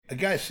a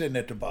guy's sitting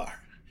at the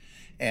bar,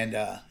 and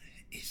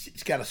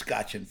he's got a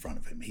scotch in front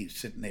of him. He's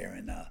sitting there,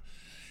 and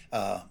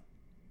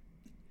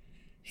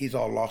he's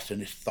all lost in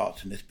his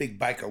thoughts. And this big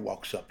biker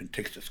walks up and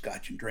takes the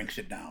scotch and drinks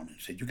it down and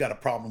said, "You got a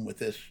problem with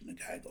this?" And the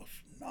guy goes,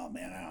 "No,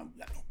 man, I don't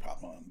got no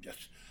problem.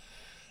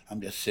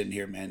 I'm just sitting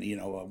here, man. You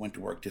know, I went to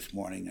work this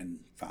morning and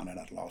found out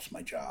I'd lost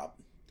my job.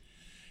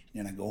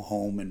 And I go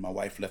home, and my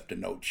wife left a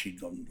note. She'd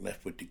gone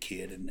left with the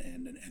kid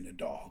and the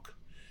dog.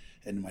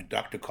 And my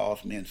doctor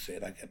calls me and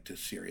said, I got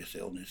this serious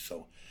illness.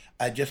 So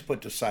I just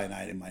put the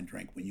cyanide in my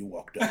drink when you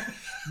walked up.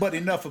 But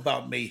enough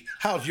about me.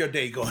 How's your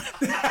day going?"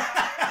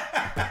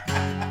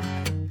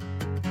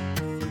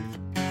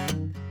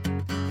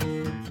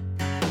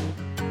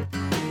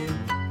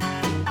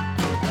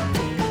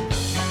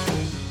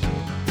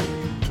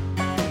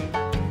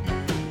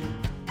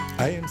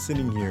 I am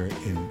sitting here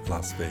in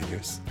Las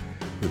Vegas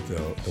with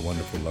the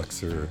wonderful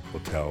Luxor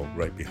Hotel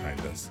right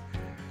behind us,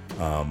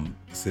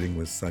 sitting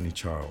with Sonny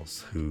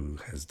Charles, who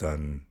has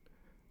done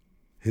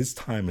his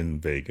time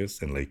in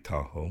Vegas and Lake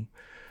Tahoe.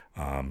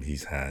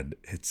 He's had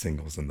hit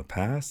singles in the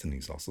past, and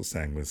he's also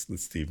sang with the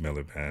Steve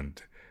Miller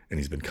Band, and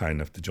he's been kind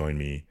enough to join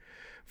me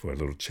for a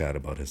little chat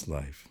about his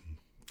life.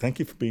 Thank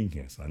you for being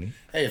here, Sonny.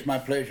 Hey, it's my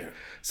pleasure.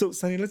 So,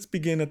 Sonny, let's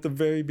begin at the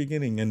very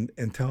beginning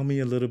and tell me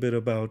a little bit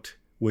about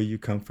where you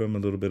come from, a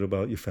little bit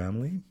about your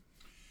family.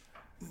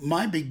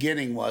 My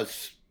beginning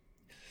was,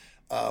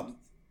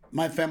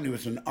 my family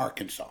was in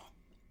Arkansas.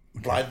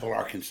 Okay. Blytheville,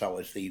 Arkansas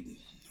was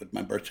what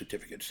my birth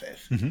certificate says.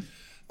 Mm-hmm.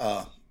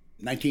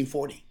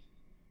 1940.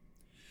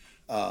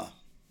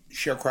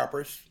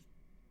 Sharecroppers.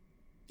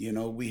 You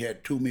know, we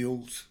had 2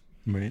 mules,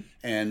 right,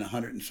 and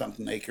 100 and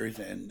something acres,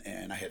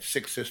 and I had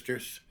 6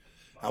 sisters.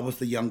 I was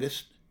the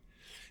youngest,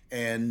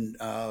 and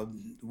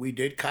we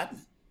did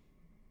cotton.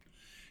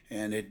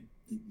 And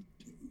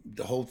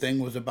the whole thing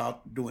was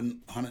about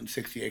doing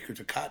 160 acres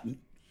of cotton.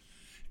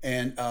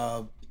 And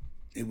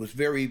it was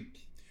very,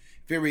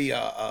 very,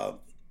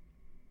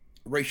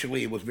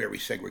 racially, it was very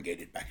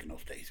segregated back in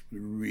those days.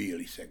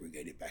 Really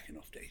segregated back in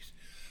those days.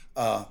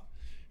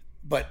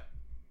 But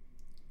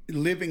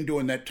living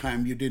during that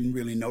time, you didn't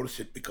really notice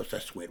it because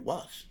that's the way it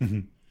was.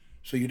 Mm-hmm.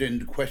 So you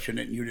didn't question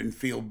it, and you didn't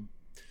feel,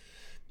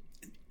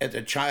 as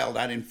a child,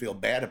 I didn't feel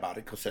bad about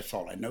it because that's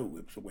all I knew.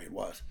 It was the way it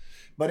was.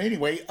 But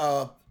anyway,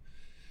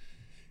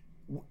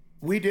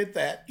 we did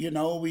that, you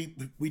know, we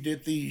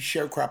did the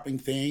sharecropping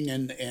thing,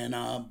 and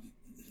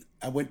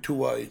I went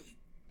to a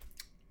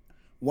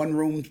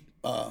one-room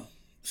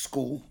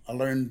school. I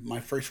learned my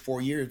first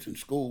 4 years in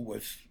school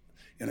was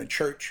in a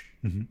church.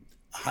 Mm-hmm.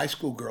 A high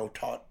school girl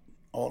taught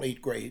all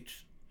 8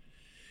 grades.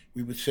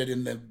 We would sit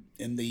in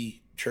the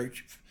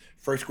church,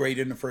 first grade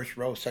in the first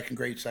row, second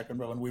grade, second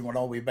row, and we went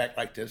all the way back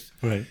like this.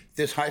 Right.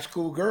 This high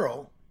school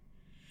girl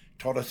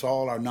taught us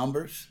all our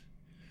numbers,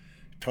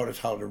 taught us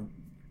how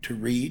to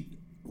read,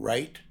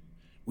 write.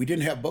 We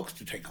didn't have books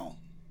to take home.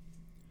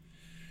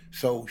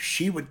 So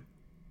she would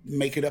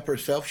make it up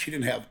herself. She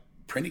didn't have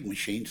printing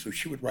machines, so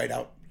she would write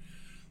out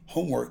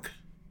homework,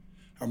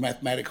 or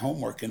mathematic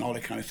homework and all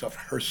that kind of stuff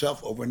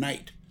herself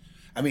overnight.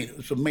 I mean, it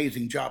was an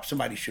amazing job.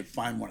 Somebody should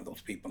find one of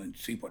those people and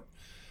see what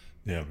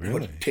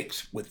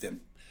ticks with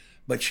them.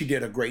 But she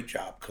did a great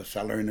job because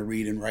I learned to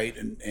read and write,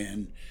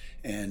 and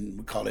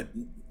we call it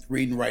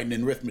reading, writing,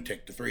 and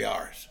arithmetic, the 3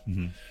 R's.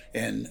 Mm-hmm.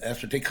 And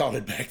that's what they called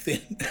it back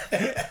then.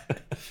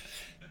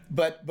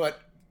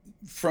 But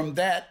from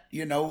that,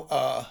 you know,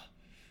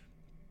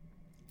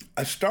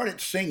 I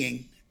started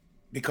singing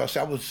because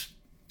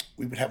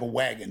we would have a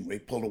wagon. We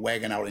pulled a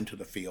wagon out into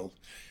the field.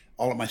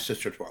 All of my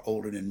sisters were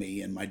older than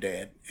me and my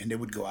dad, and they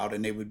would go out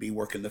and they would be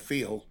working the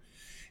field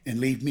and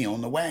leave me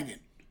on the wagon.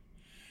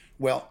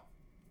 Well,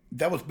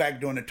 that was back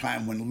during the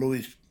time when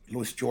Louis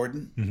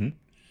Jordan mm-hmm.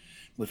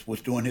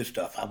 was doing his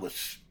stuff.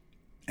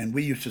 And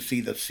we used to see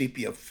the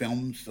sepia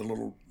films, the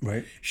little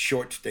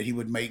shorts that he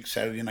would make,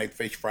 Saturday Night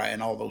Fish Fry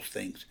and all those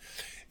things.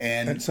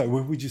 And sorry,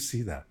 where would you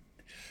see that?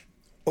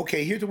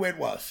 Okay, here's the way it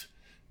was.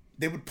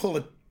 They would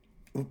put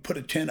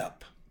a tent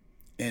up,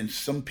 and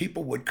some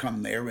people would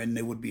come there, and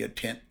there would be a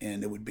tent,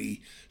 and there would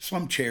be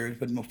some chairs,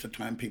 but most of the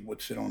time people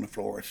would sit on the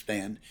floor or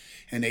stand,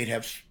 and they'd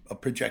have a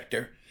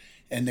projector,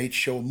 and they'd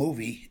show a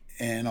movie,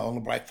 and all the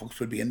black folks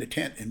would be in the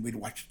tent, and we'd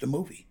watch the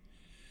movie.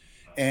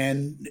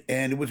 And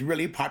it was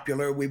really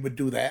popular. We would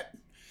do that,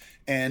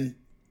 and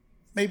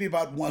maybe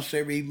about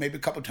maybe a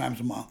couple times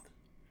a month,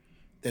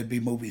 there'd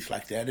be movies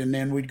like that. And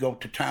then we'd go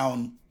to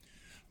town.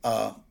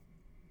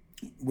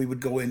 We would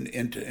go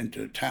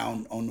into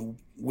town on the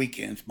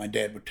weekends. My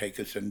dad would take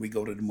us, and we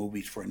go to the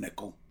movies for a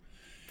nickel,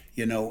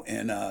 you know.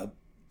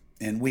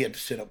 And we had to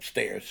sit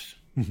upstairs,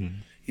 mm-hmm.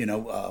 you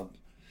know,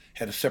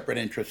 had a separate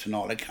entrance and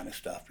all that kind of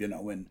stuff, you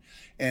know.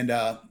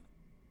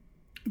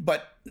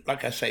 But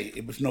like I say,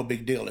 it was no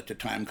big deal at the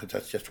time because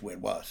that's just the way it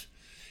was.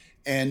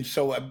 And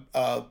so,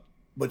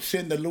 but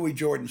seeing the Louis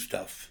Jordan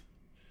stuff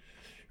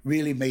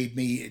really made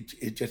me.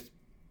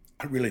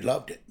 I really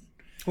loved it.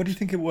 What do you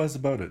think it was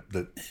about it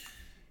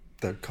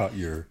that caught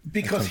your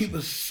Because attention? He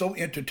was so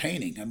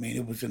entertaining. I mean,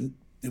 it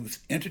was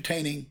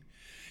entertaining,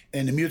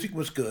 and the music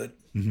was good.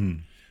 Mm-hmm.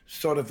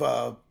 Sort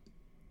of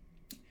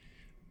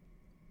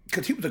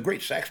because he was a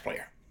great sax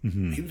player.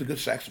 He was a good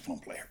saxophone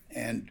player,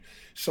 and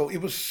so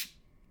it was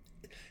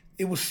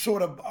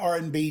sort of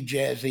R&B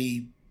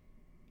jazzy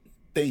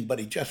thing, but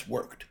it just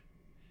worked.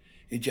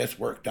 It just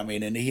worked. I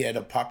mean, and he had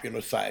a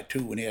popular side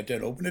too when he had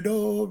that "Open the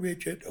door,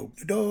 Richard, open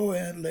the door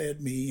and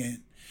let me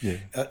in." Yeah.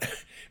 It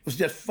was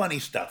just funny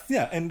stuff.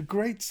 Yeah, and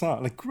great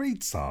songs.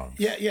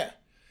 Yeah.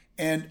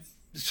 And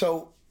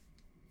so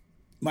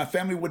my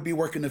family would be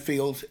working the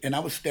fields, and I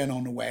would stand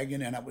on the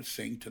wagon and I would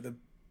sing to the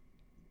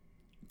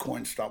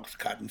corn stalks,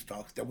 cotton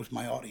stalks. That was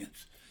my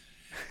audience.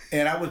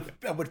 And I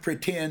would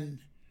pretend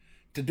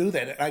to do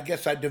that. I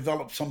guess I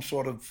developed some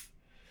sort of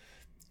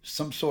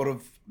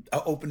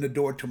opened the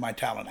door to my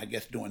talent, I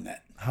guess, doing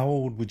that. How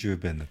old would you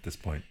have been at this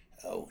point?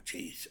 Oh,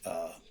 geez.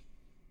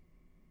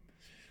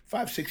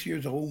 5, 6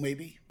 years old,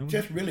 maybe.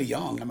 Just really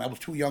young. I mean, I was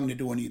too young to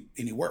do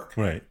any work.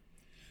 Right.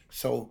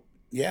 So,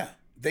 yeah,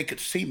 they could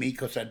see me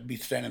because I'd be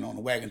standing on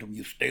the wagon. Told me,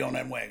 "You stay on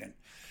that wagon."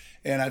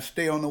 And I'd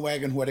stay on the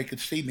wagon where they could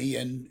see me,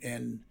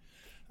 and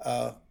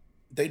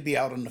they'd be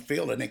out in the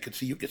field, and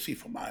you could see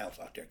for miles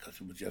out there because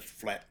it was just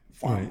flat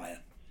farmland. Right.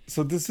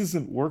 So this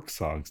isn't work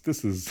songs.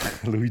 This is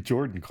a Louis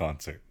Jordan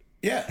concert.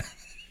 Yeah.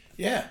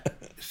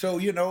 So,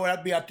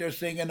 I'd be out there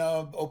singing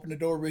 "Open the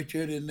Door,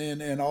 Richard,"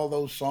 and all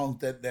those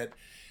songs that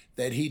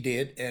he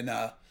did. And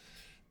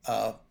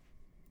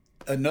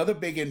another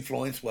big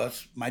influence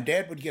was my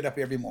dad would get up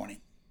every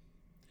morning.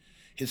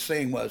 His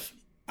saying was,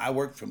 "I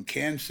worked from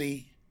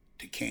Kansas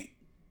to King."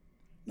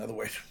 In other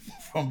words,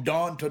 from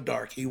dawn to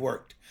dark, he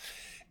worked.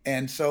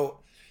 And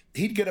so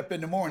he'd get up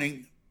in the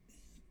morning,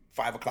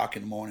 5 o'clock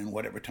in the morning,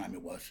 whatever time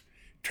it was,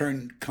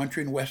 turn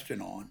country and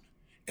western on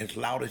as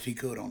loud as he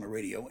could on the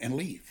radio and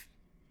leave.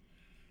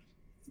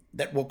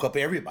 That woke up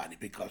everybody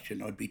because,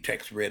 it'd be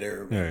Tex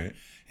Ritter right.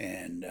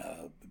 and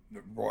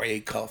Roy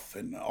Acuff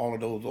and all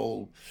of those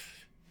old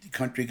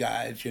country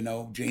guys, Gene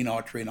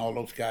Autry and all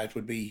those guys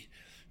would be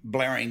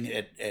blaring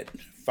at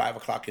 5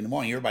 o'clock in the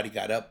morning. Everybody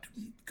got up,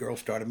 girls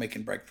started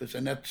making breakfast,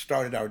 and that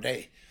started our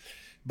day.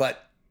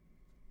 But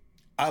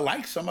I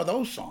like some of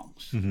those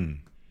songs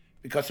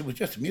because it was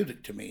just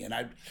music to me. And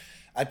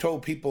I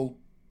told people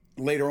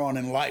later on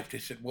in life, they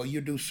said, "Well,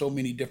 you do so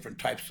many different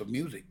types of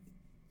music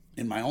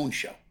in my own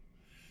show."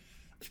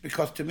 It's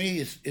because to me,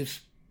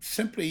 it's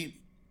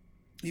simply,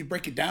 you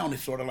break it down,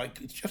 it's sort of like,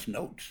 it's just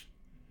notes.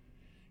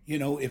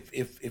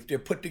 If they're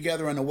put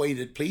together in a way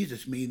that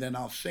pleases me, then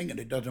I'll sing it.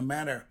 It doesn't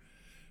matter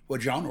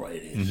what genre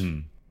it is,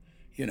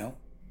 Well,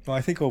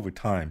 I think over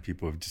time,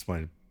 people have just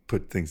wanted to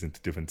put things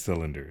into different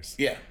cylinders.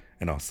 Yeah.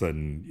 And all of a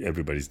sudden,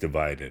 everybody's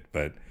divided.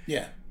 But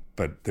yeah.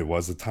 But there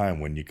was a time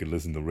when you could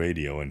listen to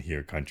radio and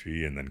hear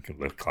country and then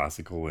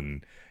classical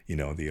and, the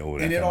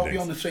old and FM it all days. be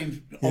on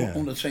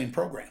the same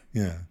program.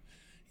 Yeah.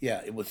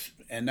 Yeah, it was,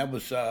 and that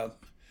was an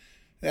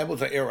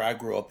era I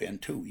grew up in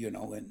too,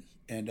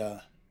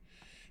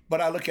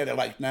 but I look at it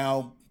like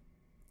now,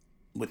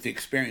 with the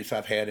experience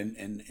I've had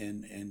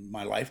in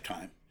my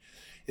lifetime,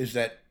 is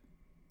that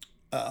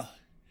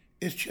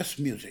it's just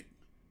music.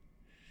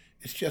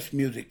 It's just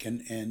music,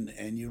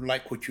 and you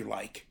like what you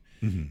like,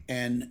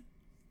 and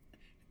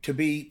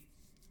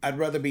I'd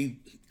rather be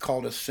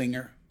called a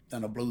singer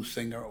than a blues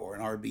singer or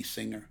an R&B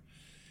singer,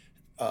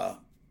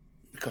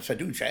 because I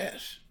do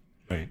jazz.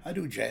 Right. I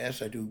do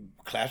jazz. I do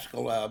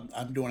classical.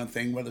 I'm doing a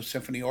thing with a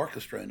symphony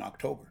orchestra in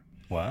October.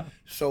 Wow.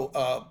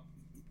 So,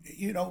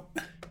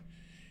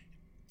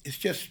 it's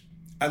just,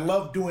 I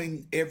love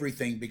doing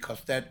everything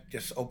because that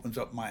just opens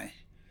up my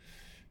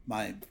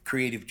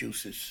creative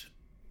juices.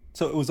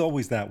 So it was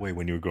always that way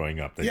when you were growing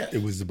up, that Yes.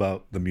 It was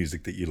about the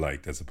music that you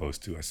liked as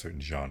opposed to a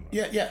certain genre.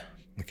 Yeah.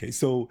 Okay,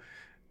 so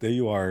there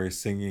you are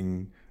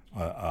singing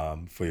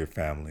for your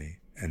family.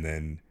 And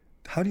then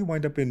how do you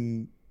wind up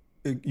you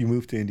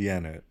moved to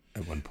Indiana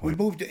at one point?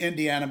 We moved to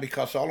Indiana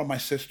because all of my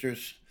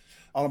sisters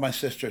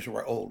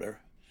were older,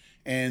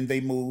 and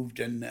they moved,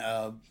 and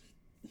I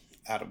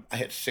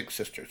had 6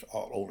 sisters,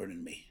 all older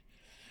than me.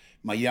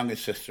 My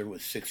youngest sister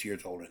was 6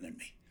 years older than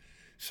me,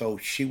 so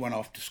she went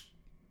off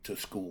to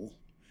school.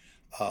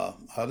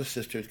 Other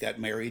sisters got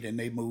married, and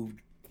they moved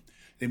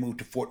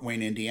to Fort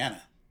Wayne,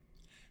 Indiana,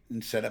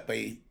 and set up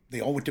they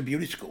all went to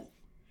beauty school,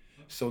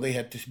 so they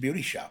had this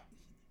beauty shop.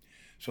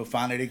 So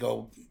finally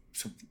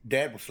so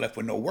Dad was left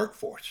with no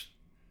workforce.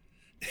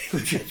 It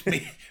was just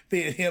me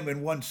and him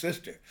and one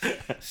sister.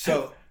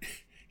 So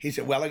he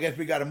said, "Well, I guess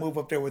we got to move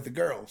up there with the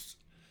girls."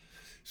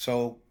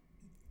 So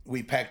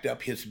we packed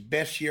up. His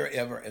best year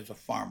ever as a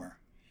farmer,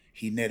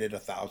 he netted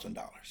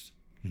 $1,000.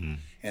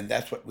 And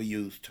that's what we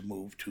used to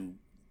move to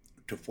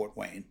Fort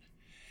Wayne.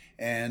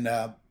 And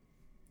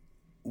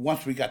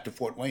once we got to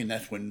Fort Wayne,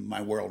 that's when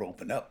my world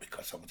opened up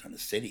because I was in the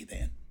city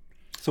then.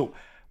 So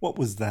what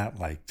was that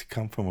like to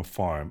come from a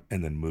farm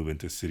and then move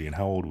into a city? And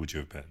how old would you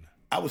have been?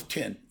 I was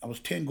 10. I was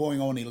 10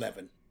 going on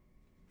 11.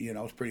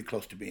 I was pretty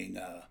close to being,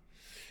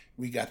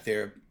 we got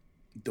there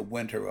the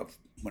winter of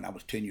when I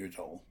was 10 years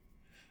old,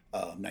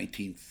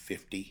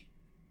 1950,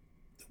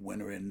 the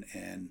winter,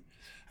 and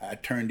I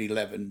turned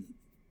 11.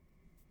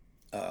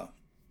 I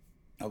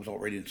was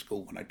already in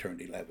school when I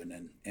turned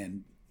 11.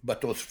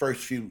 But those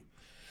first few,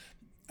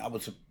 I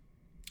was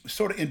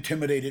sort of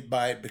intimidated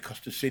by it because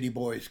the city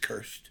boys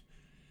cursed,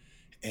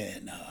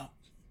 and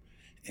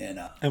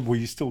And were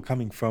you still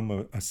coming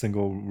from a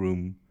single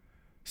room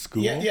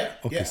school? yeah.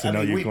 Okay, so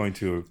now you're going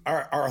to.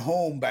 Our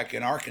home back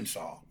in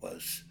Arkansas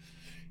was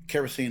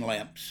kerosene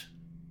lamps,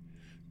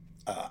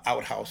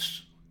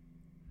 outhouse,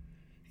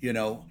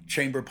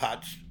 chamber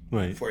pots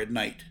Right. for at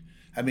night.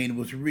 I mean, it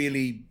was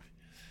really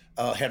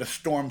had a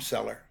storm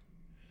cellar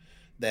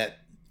that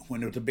when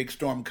there was a big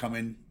storm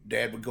coming,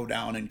 Dad would go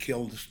down and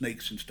kill the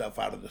snakes and stuff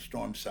out of the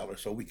storm cellar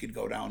so we could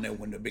go down there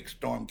when the big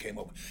storm came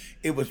over.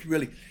 It was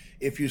really,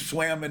 if you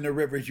swam in the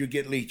rivers, you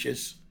get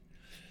leeches.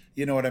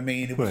 You know what I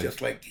mean? It was Right.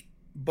 just like,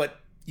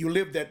 but you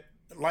live that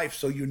life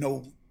so you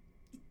know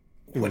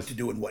what to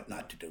do and what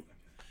not to do.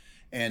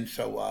 And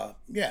so,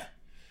 yeah.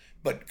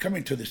 But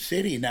coming to the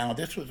city now,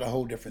 this was a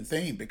whole different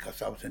thing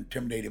because I was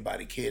intimidated by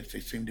the kids. They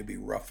seemed to be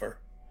rougher.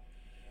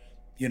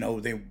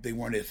 They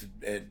weren't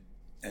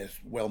as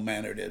well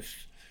mannered as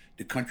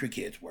the country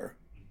kids were.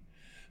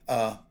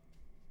 But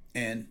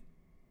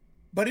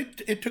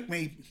it took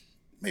me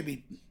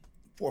maybe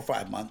 4 or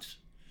 5 months.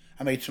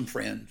 I made some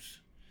friends,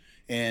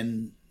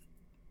 and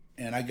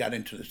I got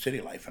into the city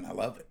life, and I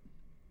love it.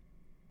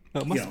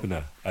 Well, it must have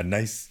been a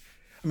nice.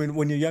 I mean,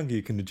 when you're younger,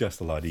 you can adjust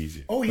a lot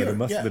easier. Oh, yeah, But it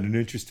must have yeah. been an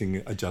interesting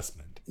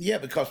adjustment. Yeah,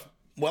 because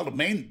the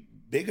main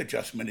big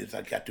adjustment is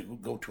I got to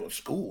go to a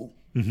school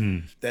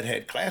that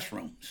had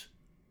classrooms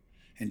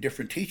and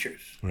different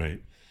teachers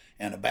Right.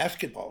 and a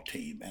basketball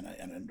team and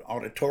an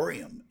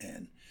auditorium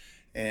and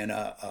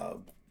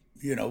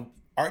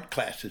art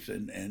classes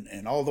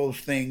and all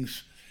those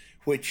things,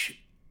 which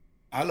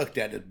I looked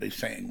at it as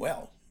saying,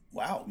 well,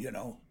 wow,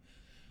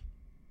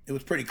 it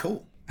was pretty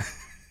cool.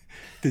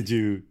 Did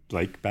you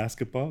like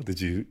basketball? Did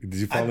you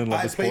fall in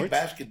love with I played sports?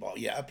 basketball.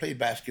 Yeah, I played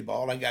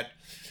basketball. I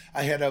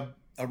had a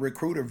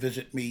recruiter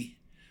visit me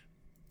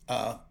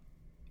to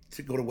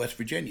go to West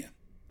Virginia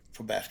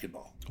for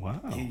basketball.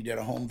 Wow. He did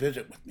a home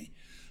visit with me.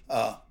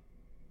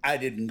 I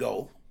didn't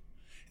go,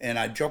 and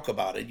I joke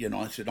about it.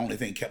 I said the only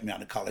thing that kept me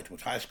out of college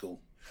was high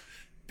school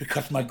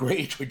because my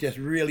grades were just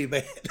really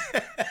bad.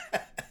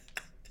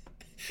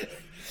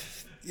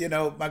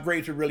 My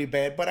grades were really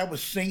bad, but I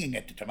was singing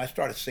at the time. I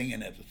started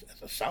singing as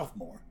a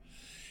sophomore,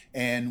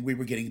 and we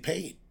were getting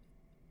paid.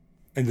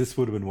 And this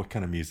would have been what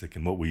kind of music,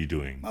 and what were you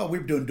doing? Oh, we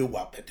were doing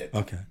doo-wop at that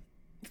time. Okay.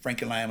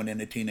 Frankie Lyman and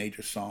the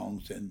Teenager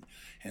Songs and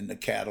the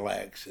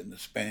Cadillacs and the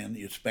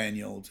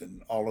Spaniels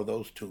and all of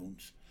those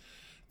tunes.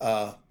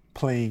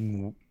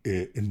 Playing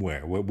in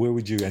where? Where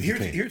would you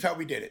entertain? Here's how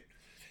we did it.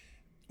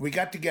 We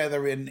got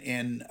together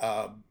in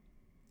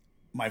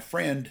my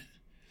friend.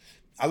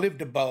 I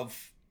lived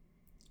above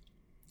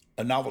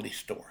a novelty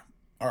store.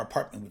 Our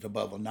apartment was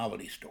above a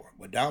novelty store.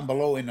 But down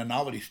below in the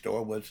novelty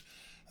store was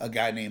a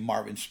guy named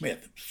Marvin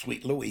Smith,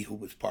 Sweet Louie, who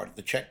was part of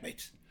the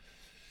Checkmates.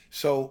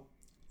 So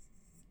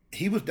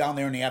he was down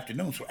there in the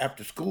afternoon. So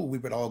after school, we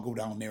would all go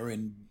down there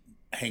and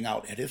hang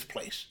out at his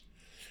place.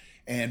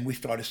 And we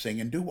started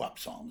singing doo-wop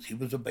songs. He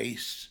was a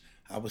bass.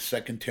 I was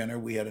second tenor.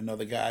 We had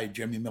another guy,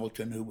 Jimmy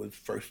Milton, who was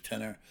first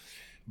tenor.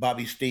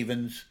 Bobby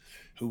Stevens,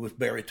 who was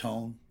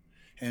baritone.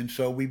 And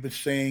so we would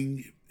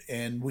sing,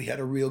 and we had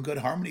a real good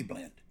harmony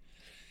blend.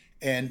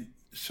 And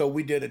so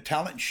we did a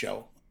talent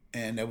show,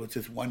 and there was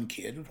this one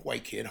kid, a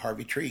white kid,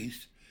 Harvey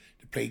Trees,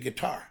 that played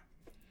guitar.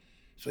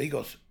 So he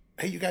goes,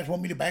 hey, you guys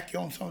want me to back you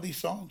on some of these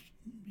songs?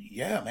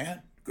 Yeah,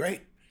 man,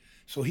 great.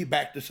 So he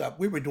backed us up.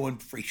 We were doing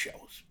free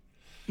shows,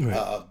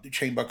 Right. the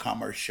Chamber of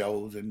Commerce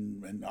shows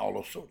and all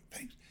those sort of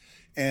things.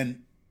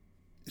 And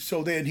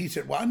so then he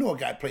said, well, I know a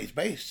guy who plays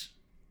bass.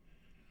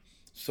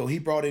 So he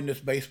brought in this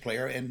bass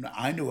player, and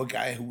I knew a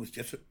guy who was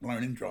just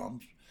learning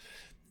drums.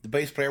 The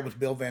bass player was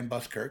Bill Van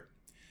Buskirk.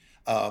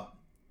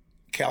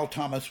 Cal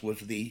Thomas was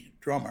the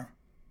drummer.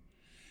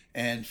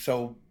 And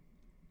so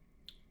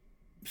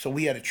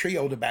we had a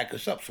trio to back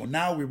us up. So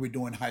now we were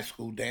doing high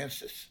school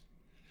dances.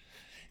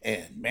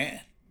 And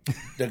man,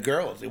 the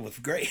girls, it was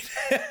great.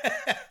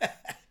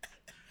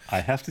 I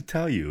have to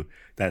tell you,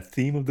 that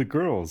theme of the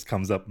girls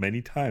comes up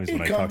many times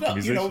when I talk to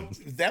musicians.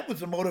 That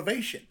was the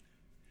motivation.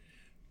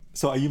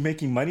 So are you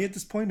making money at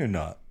this point or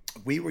not?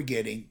 We were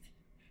getting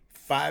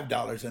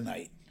 $5 a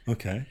night.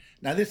 Okay.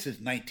 Now this is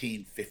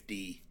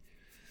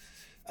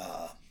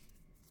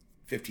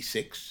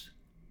 1956.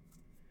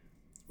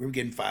 We were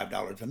getting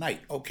 $5 a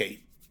night.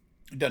 Okay,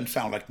 it doesn't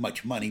sound like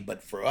much money,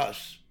 but for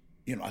us,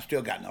 I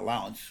still got an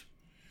allowance,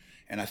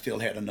 and I still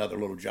had another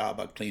little job.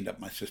 I cleaned up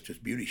my sister's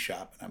beauty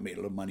shop, and I made a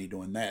little money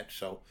doing that.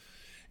 So,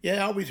 yeah,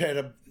 I always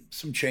had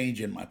some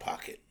change in my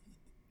pocket.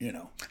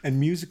 And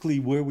musically,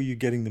 where were you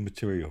getting the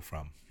material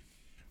from?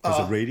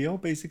 Was it radio,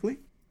 basically?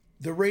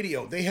 The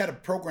radio, they had a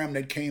program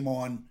that came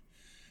on,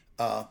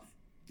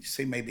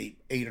 say maybe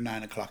 8 or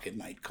 9 o'clock at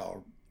night,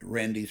 called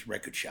Randy's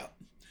Record Shop.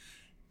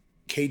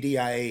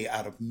 KDIA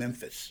out of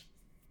Memphis.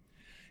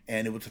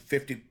 And it was a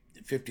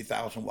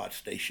 50,000 watt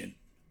station.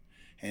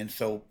 And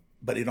so,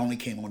 but it only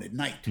came on at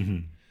night.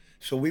 Mm-hmm.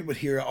 So we would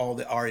hear all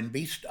the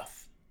R&B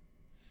stuff.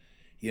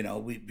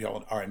 We'd be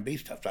all R&B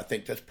stuff. I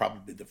think that's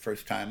probably the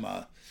first time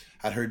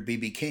I'd heard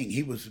B.B. King.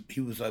 He was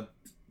a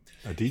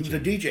A He was a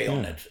DJ.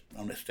 DJ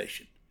on that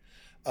station.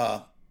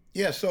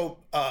 So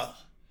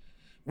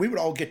we would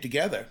all get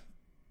together,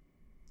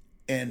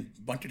 and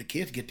a bunch of the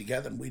kids get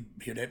together, and we'd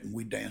hear that, and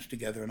we'd dance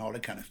together and all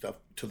that kind of stuff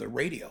to the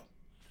radio.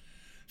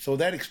 So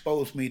that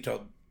exposed me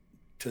to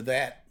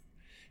that.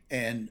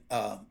 And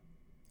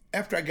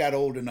after I got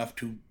old enough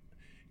to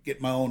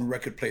get my own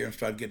record player and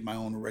start getting my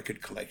own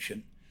record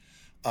collection,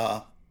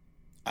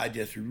 I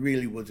just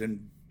really was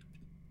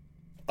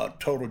a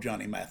total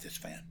Johnny Mathis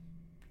fan.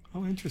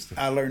 Oh, interesting.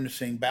 I learned to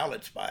sing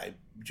ballads by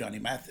Johnny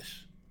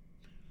Mathis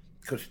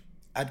because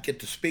I'd get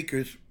the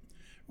speakers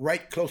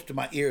right close to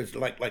my ears,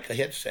 like a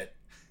headset.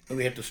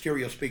 We had the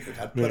stereo speakers.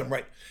 I'd put them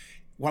right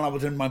while I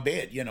was in my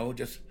bed,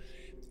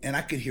 and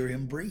I could hear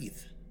him breathe.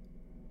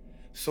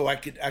 So I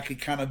could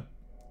kind of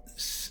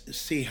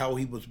see how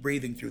he was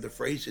breathing through the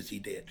phrases he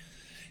did.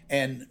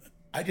 And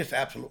I just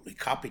absolutely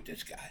copied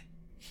this guy.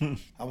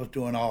 I was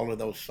doing all of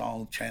those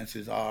songs,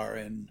 Chances Are,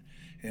 and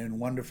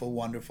Wonderful,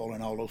 Wonderful,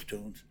 and all those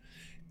tunes.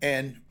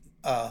 And,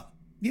 as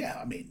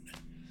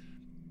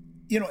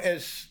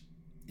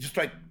just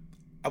like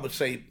I would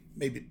say,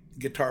 maybe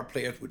guitar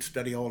players would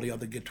study all the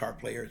other guitar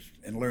players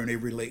and learn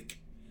every lick.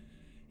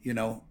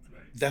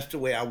 That's the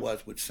way I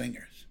was with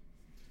singers.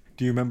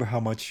 Do you remember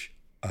how much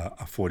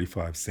a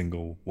 45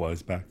 single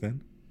was back then?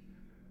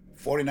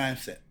 49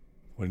 cents.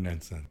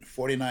 49 cents.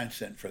 49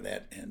 cents for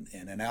that. And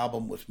an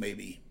album was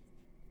maybe,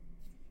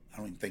 I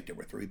don't even think there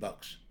were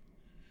 $3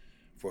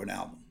 for an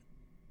album.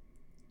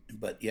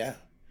 But yeah.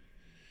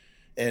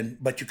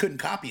 But you couldn't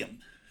copy them.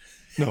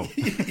 No.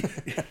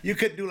 You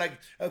couldn't do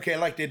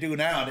like they do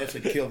now. This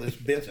would kill this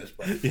business.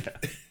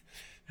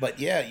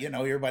 But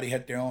everybody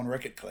had their own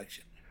record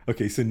collection.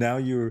 Okay, so now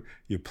you're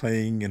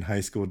playing in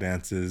high school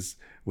dances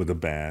with a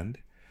band,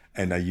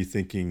 and are you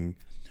thinking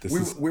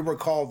we were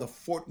called the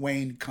Fort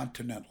Wayne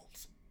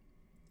Continentals.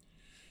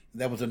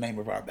 That was the name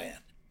of our band.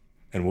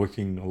 And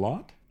working a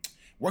lot?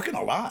 Working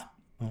a lot.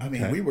 Oh, okay. I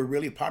mean, we were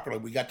really popular.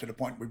 We got to the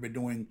point we were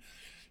doing,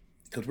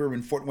 because we were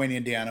in Fort Wayne,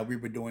 Indiana, we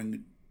were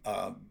doing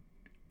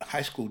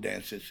high school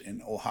dances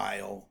in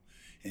Ohio,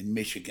 in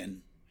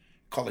Michigan,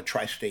 called the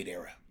tri-state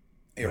area.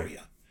 Right.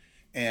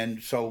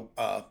 And so,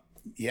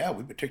 we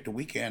would take the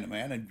weekend,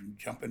 man, and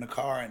jump in the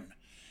car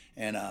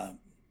and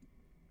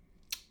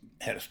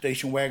had a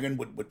station wagon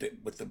with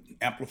the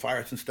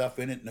amplifiers and stuff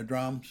in it and the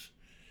drums,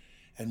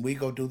 and we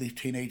go do these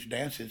teenage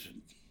dances.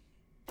 And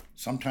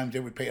sometimes they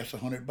would pay us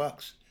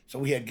 $100, so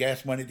we had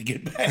gas money to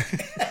get back.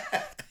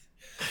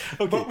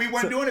 Okay, but we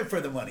weren't doing it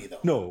for the money, though.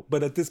 No,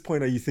 but at this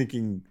point, are you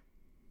thinking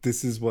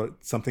this is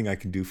something I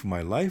can do for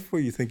my life, or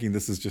are you thinking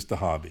this is just a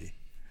hobby?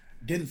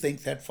 Didn't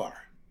think that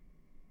far.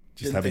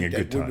 Just having a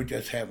good time. We were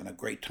just having a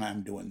great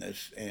time doing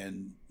this.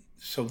 And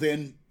so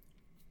then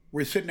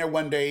we're sitting there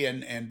one day,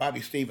 and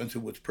Bobby Stevens, who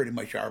was pretty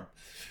much our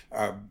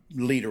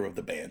leader of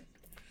the band,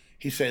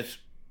 he says,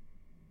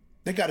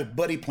 they got a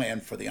buddy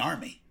plan for the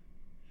Army.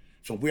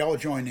 So if we all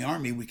join the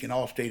Army, we can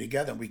all stay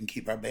together and we can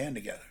keep our band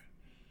together.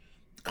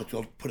 Because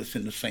they'll put us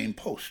in the same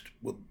post,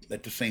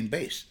 at the same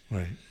base.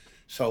 Right.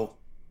 So,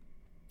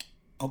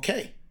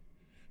 okay.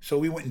 So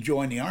we went and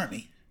joined the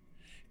Army.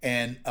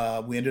 And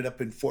we ended up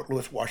in Fort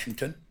Lewis,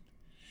 Washington.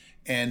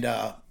 And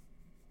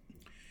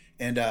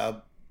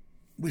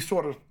we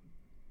sort of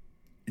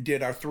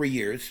did our 3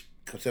 years,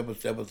 because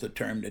that was the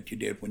term that you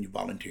did when you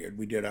volunteered.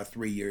 We did our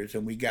 3 years,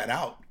 and we got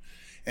out,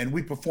 and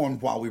we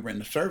performed while we were in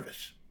the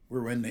service. We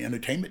were in the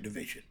entertainment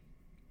division,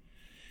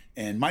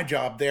 and my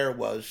job there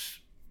was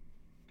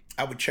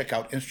I would check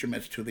out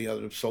instruments to the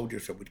other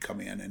soldiers that would come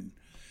in,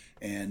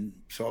 and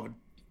so I would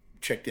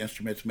check the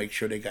instruments, make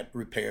sure they got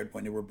repaired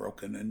when they were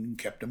broken, and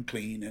kept them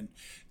clean, and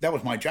that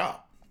was my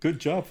job. Good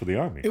job for the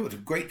Army. It was a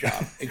great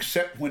job,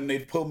 except when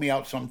they'd pull me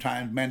out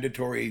sometimes,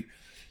 mandatory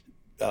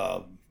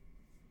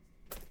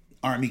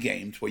Army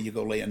games where you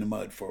go lay in the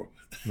mud for...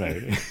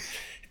 Right.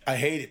 I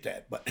hated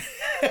that, but...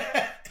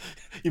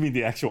 You mean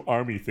the actual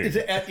Army thing?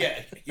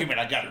 Yeah. You mean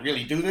I got to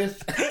really do this?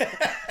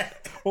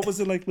 What was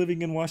it like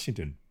living in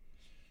Washington?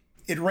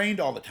 It rained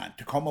all the time.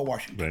 Tacoma,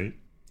 Washington. Right.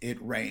 It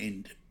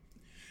rained,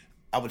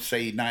 I would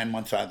say 9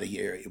 months out of the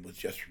year. It was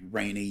just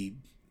rainy.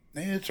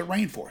 It's a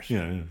rainforest.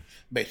 Yeah.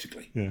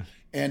 Basically. Yeah.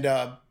 And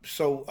but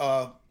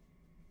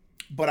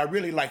I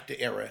really liked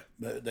the area.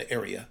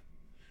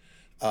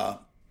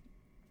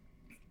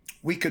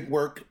 We could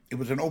work. It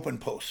was an open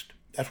post.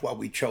 That's why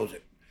we chose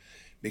it,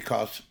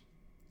 because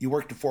you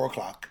worked at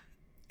 4:00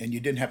 and you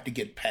didn't have to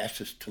get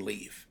passes to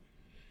leave.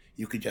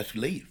 You could just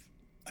leave.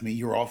 I mean,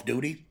 you're off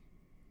duty.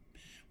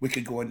 We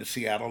could go into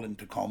Seattle and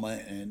Tacoma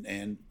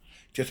and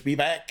just be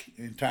back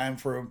in time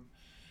for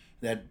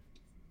the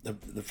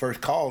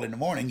first call in the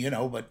morning,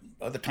 but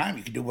other time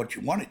you could do what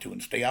you wanted to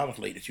and stay out as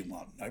late as you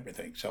want and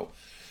everything. So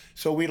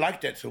we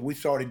liked that. So we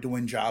started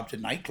doing jobs at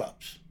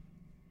nightclubs.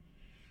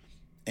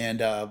 And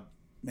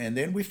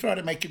then we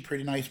started making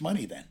pretty nice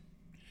money then.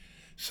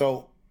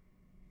 So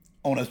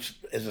as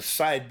a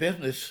side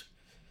business,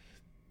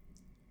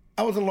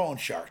 I was a loan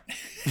shark.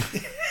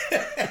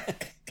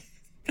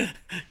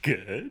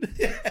 Good.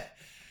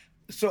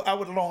 So I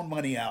would loan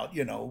money out,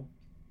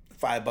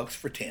 $5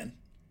 for 10.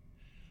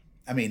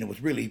 I mean, it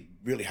was really,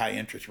 really high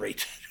interest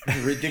rates,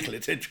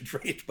 ridiculous interest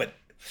rates, but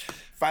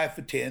 5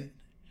 for 10,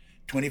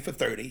 20 for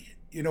 30.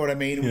 You know what I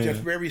mean? It was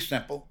just very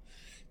simple.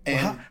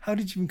 And How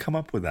did you even come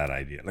up with that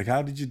idea? Like,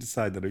 how did you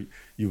decide that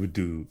you would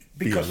do?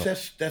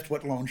 because that's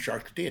what Loan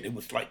Sharks did. It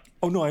was like,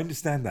 Oh no, I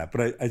understand that,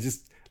 but I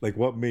just like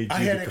what made you? I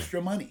had become-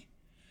 extra money.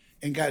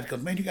 And guys go,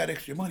 man, you got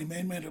extra money,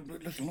 man.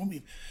 Listen, loan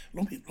me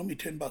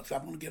 $10. I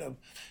want to get a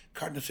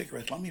carton of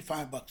cigarettes. Loan me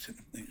 $5.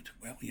 And,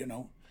 well, you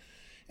know.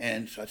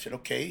 And so I said,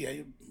 okay,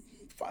 yeah,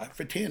 5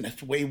 for 10. That's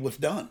the way it was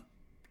done.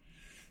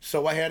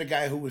 So I had a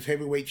guy who was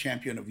heavyweight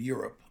champion of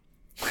Europe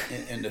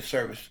in the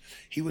service.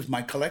 He was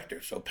my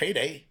collector. So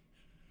payday,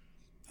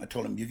 I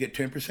told him, you get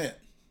 10%.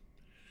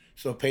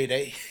 So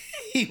payday,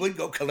 he would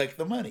go collect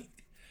the money.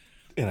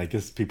 And I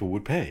guess people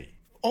would pay.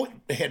 Oh,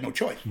 they had no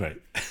choice.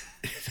 Right.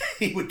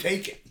 He would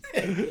take it.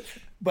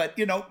 But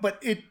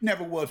it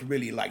never was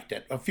really like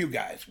that. A few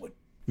guys would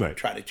Right.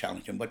 try to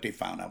challenge him, but they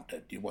found out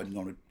that it wasn't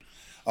going to,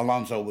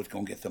 Alonzo was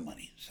going to get the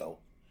money. So,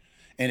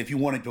 and if you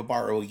wanted to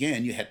borrow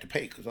again, you had to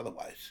pay because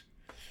otherwise,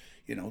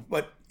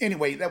 but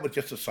anyway, that was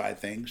just a side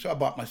thing. So I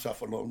bought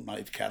myself a little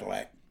nice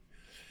Cadillac.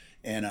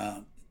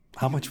 And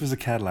How much was a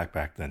Cadillac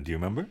back then? Do you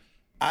remember?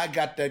 I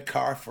got that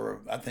car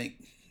for, I think,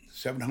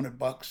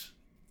 $700.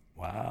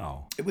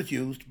 Wow. It was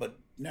used, but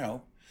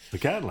The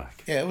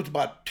Cadillac. yeah, it was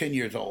about 10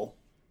 years old.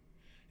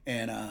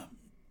 And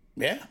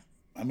yeah,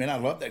 I mean, I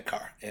love that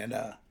car. And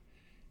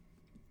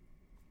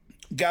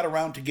got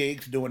around to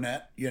gigs doing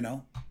that,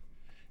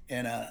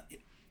 And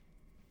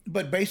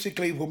but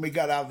basically, when we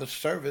got out of the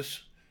service,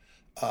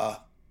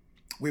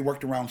 we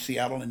worked around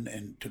Seattle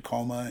and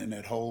Tacoma and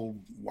that whole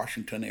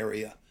Washington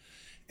area,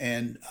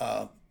 and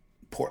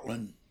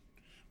Portland,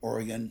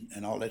 Oregon,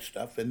 and all that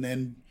stuff. And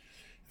then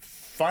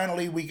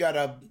finally, we got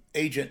a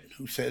agent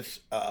who says,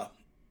 "I'll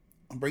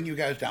bring you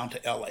guys down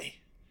to L.A."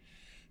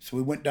 So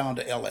we went down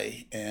to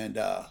L.A. and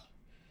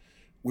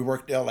we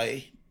worked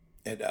L.A.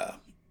 and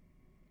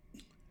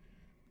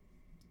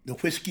the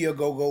Whiskey A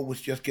Go Go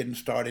was just getting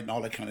started and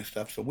all that kind of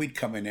stuff. So we'd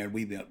come in there and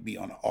we'd be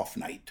on an off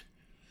night.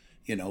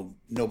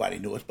 Nobody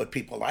knew us, but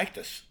people liked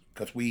us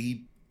because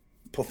we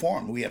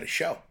performed. We had a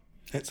show.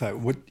 Sorry,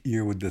 what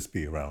year would this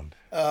be around?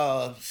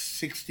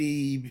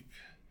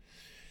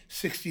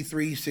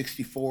 63,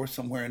 64,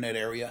 somewhere in that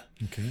area.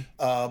 Okay.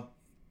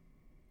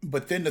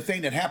 But then the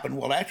thing that happened,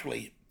 well,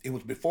 actually, it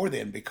was before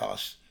then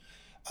because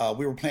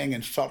we were playing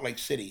in Salt Lake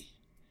City,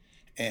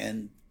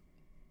 and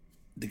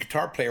the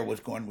guitar player was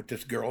going with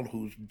this girl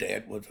whose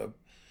dad was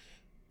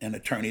an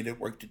attorney that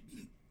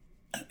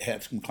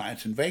had some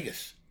clients in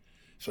Vegas.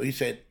 So he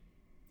said,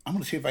 I'm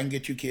going to see if I can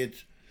get you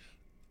kids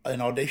an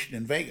audition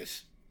in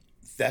Vegas.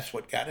 That's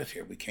what got us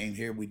here. We came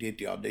here, we did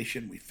the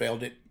audition, we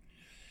failed it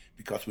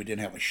because we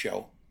didn't have a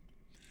show.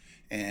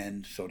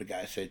 And so the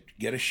guy said,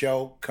 get a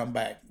show, come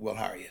back, we'll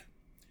hire you.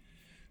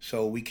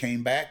 So we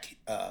came back,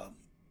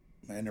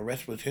 and the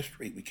rest was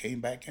history. We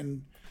came back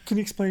and... Can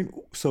you explain?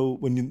 So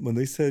when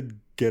they said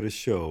get a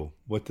show,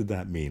 what did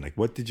that mean? Like,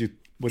 what did you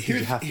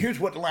have? Here's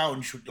what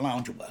lounge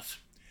was.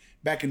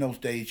 Back in those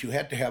days, you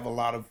had to have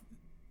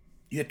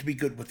you had to be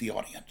good with the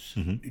audience.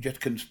 Mm-hmm. You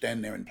just couldn't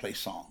stand there and play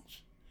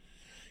songs.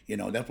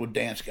 That's what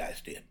dance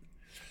guys did.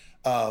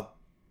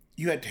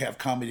 You had to have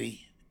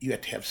comedy. You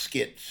had to have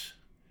skits.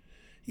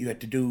 You had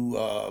to do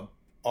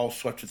all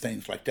sorts of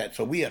things like that.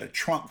 So we had a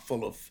trunk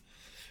full of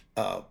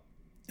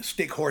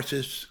stick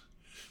horses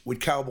with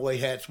cowboy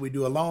hats. We'd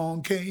do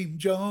Along Came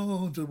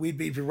Jones, and we'd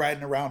be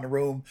riding around the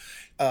room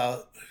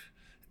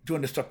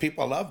doing this stuff.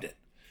 People loved it.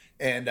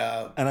 And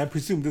I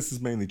presume this is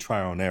mainly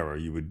trial and error.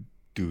 You would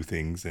do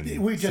things and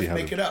we just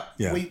make it up.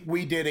 Yeah.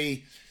 We did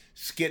a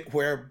skit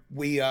where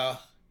we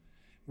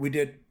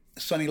did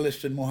Sonny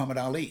Liston, Muhammad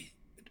Ali.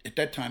 At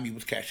that time, he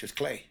was Cassius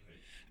Clay.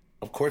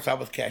 Of course, I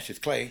was Cassius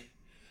Clay.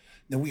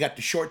 Then we got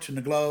the shorts and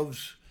the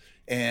gloves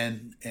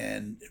and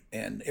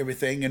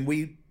everything, and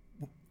we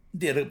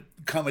did a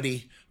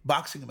comedy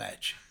boxing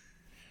match.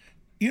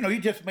 You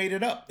just made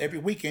it up. Every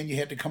weekend you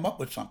had to come up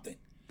with something.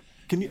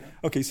 Can you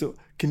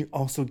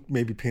also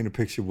maybe paint a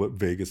picture of what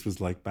Vegas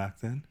was like back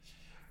then?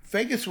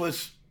 Vegas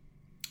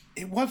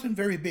it wasn't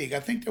very big. I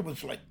think there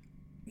was like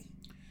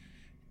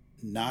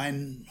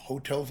 9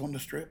 hotels on the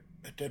Strip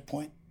at that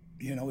point.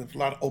 It was a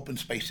lot of open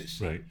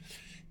spaces. Right.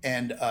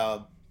 And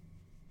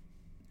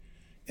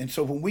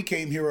so when we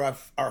came here,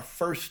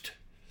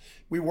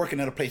 we were working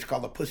at a place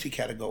called the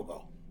Pussycat A Go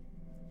Go.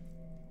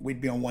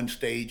 We'd be on one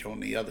stage. On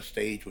the other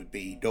stage would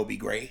be Dobie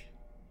Gray.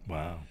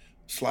 Wow.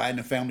 Sly and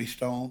the Family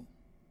Stone.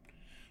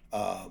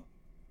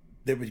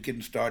 They were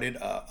getting started.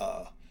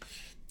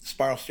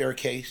 Spiral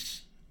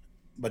Staircase,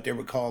 but they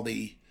were called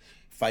the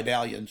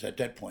Fidalians at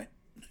that point.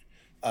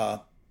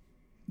 But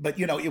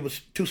it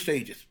was 2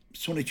 stages. As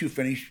soon as you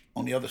finish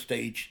on the other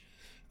stage,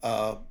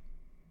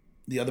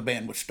 the other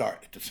band would start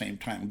at the same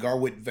time.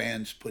 Garwood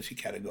Van's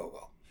Pussycat A Go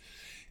Go,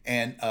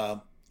 and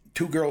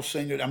 2 girl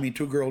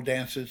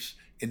dancers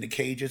in the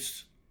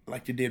cages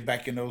like they did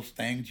back in those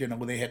things.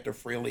 Where they had their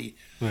frilly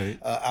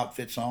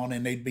outfits on,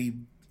 and they'd be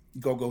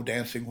go-go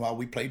dancing while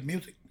we played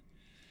music.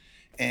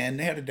 And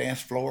they had a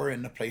dance floor,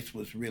 and the place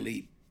was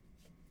really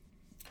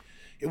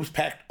It was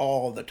packed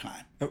all the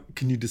time.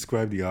 Can you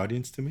describe the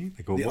audience to me?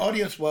 Like, The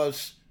audience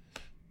was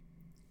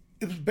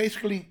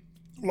basically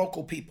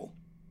local people.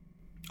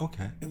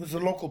 Okay. It was the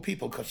local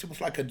people because it was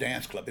like a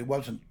dance club. It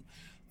wasn't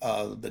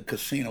the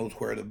casinos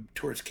where the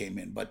tourists came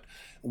in, but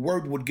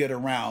word would get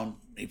around,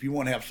 if you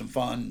want to have some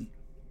fun,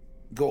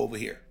 go over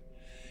here.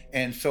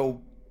 And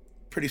so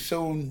pretty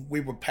soon we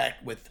were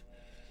packed with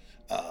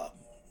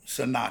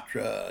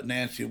Sinatra,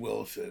 Nancy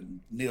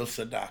Wilson, Neil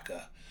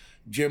Sedaka,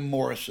 Jim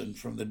Morrison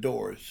from The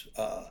Doors.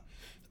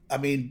 I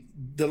mean,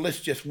 the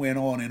list just went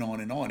on and on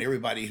and on.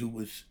 Everybody who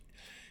was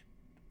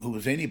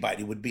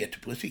anybody would be at the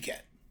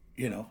Pussycat,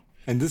 you know.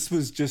 And this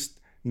was just,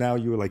 now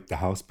you were like the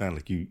house band,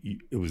 like you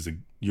it was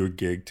your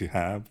gig to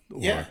have? Or,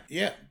 yeah.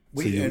 You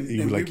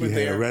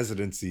had a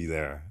residency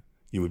there.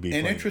 You would be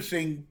An playing.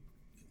 interesting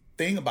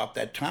thing about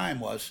that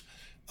time was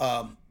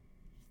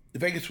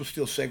Vegas was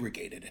still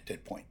segregated at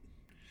that point.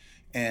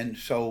 And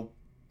so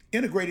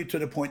integrated to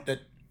the point that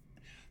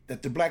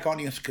the black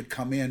audience could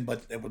come in,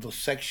 but there was a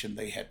section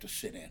they had to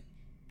sit in.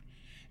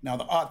 Now,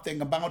 the odd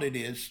thing about it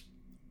is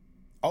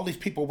all these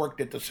people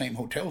worked at the same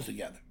hotels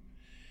together.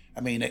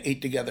 I mean, they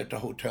ate together at the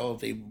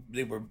hotels.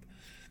 They were,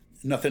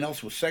 nothing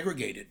else was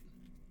segregated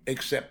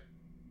except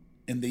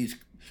in these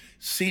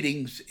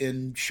seatings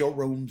in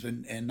showrooms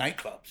and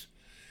nightclubs,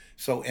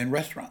 and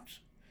restaurants.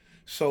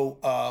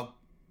 So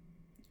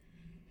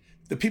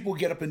the people would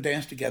get up and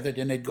dance together,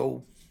 then they'd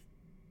go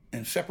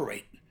and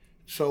separate.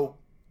 So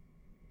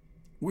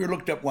we were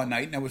looked up one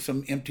night, and there were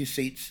some empty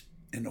seats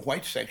in the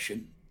white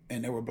section,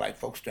 and there were black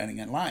folks standing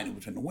in line. It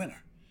was in the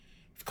winter.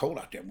 It was cold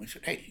out there. And we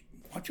said, hey,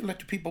 why don't you let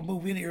the people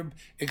move in here,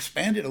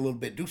 expand it a little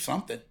bit, do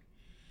something.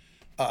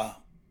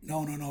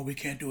 No, we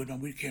can't do it. No,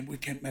 we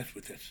can't mess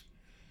with this.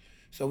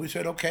 So we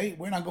said, okay,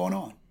 we're not going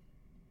on.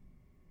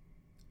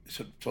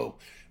 So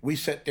we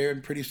sat there,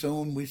 and pretty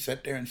soon we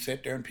sat there,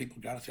 and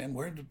people got us in,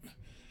 where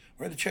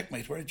are the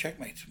checkmates? Where are the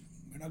checkmates?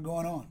 We're not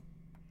going on.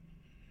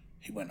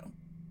 He went,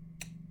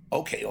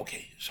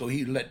 okay. So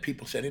he let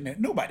people sit in there.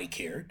 Nobody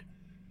cared.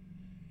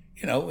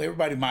 You know,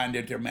 everybody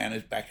minded their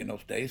manners back in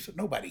those days, so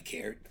nobody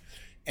cared.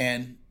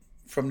 And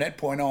from that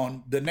point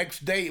on, the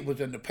next day it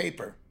was in the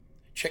paper,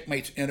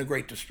 Checkmates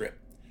integrate the Strip.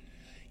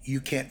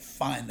 You can't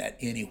find that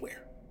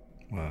anywhere.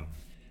 Wow.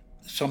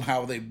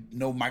 Somehow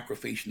no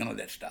microfiche, none of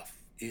that stuff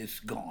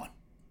is gone.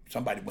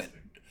 Somebody went,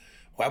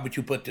 why would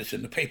you put this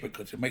in the paper?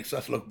 Because it makes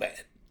us look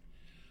bad.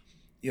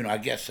 You know, I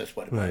guess that's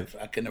what it was.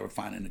 I could never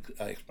find an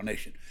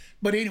explanation.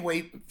 But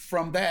anyway,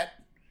 from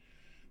that,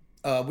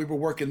 we were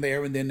working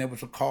there, and then there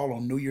was a call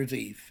on New Year's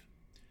Eve.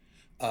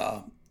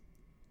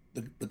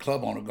 The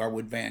club owner,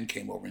 Garwood Van,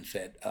 came over and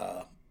said,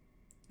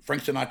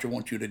 Frank Sinatra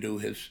wants you to do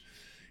his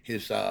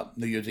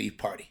New Year's Eve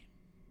party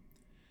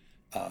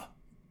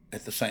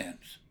at the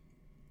Sands.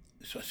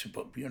 So I said,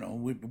 but, you know,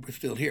 we're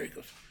still here. He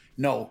goes,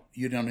 no,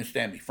 you don't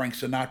understand me. Frank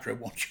Sinatra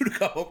wants you to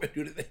come over and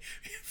do the thing.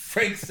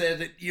 Frank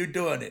says it, you're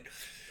doing it.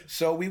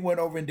 So we went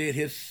over and did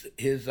his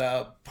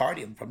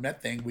party, and from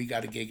that thing, we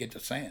got a gig at the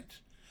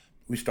Sands.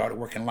 We started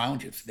working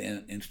lounges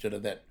then instead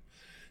of that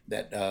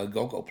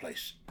go-go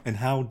place. And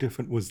how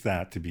different was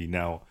that to be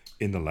now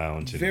in the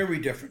lounge? Very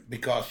different,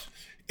 because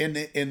in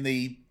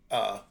the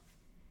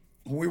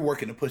when we were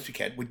working the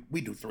Pussycat,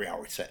 we do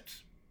 3-hour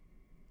sets.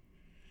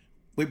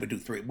 We would do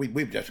three. We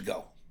would just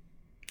go.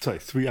 Sorry,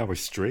 3 hours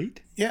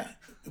straight? Yeah,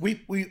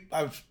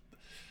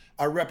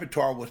 our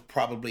repertoire was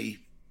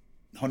probably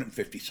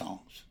 150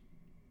 songs.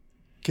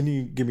 Can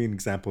you give me an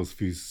example of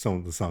some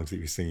of the songs that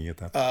you're singing at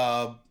that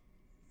point?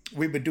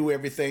 We would do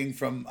everything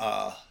from,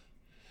 I'm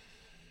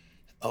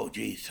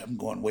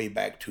going way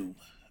back to,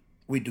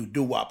 we do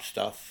doo-wop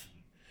stuff.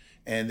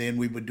 And then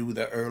we would do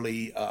the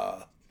early,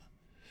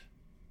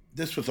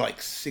 this was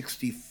like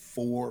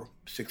 64,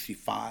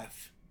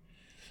 65.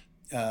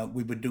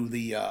 We would do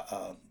the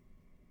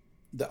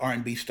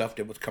R&B stuff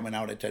that was coming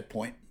out at that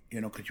point,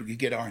 you know, because you could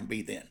get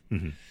R&B then.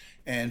 Mm-hmm.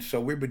 And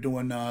so we were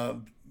doing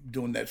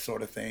that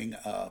sort of thing.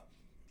 I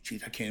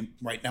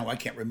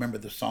can't remember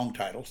the song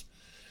titles.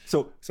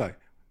 So, sorry,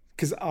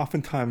 because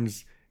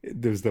oftentimes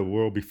there's the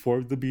world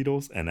before the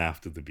Beatles and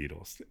after the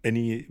Beatles.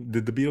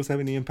 Did the Beatles have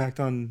any impact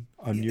on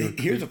your...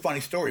 Here's a funny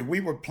story. We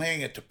were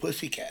playing at the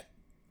Pussycat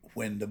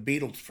when the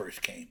Beatles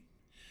first came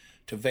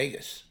to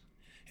Vegas.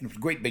 And it was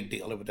a great big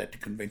deal. It was at the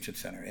convention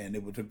center, and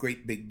it was a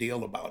great big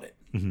deal about it,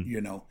 mm-hmm. you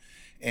know.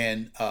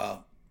 And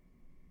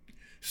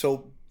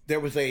so there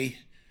was a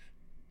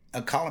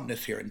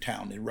columnist here in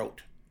town that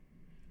wrote,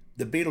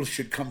 the Beatles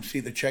should come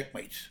see the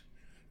Checkmates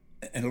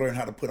and learn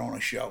how to put on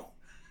a show.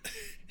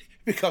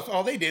 Because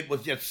all they did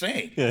was just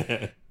sing.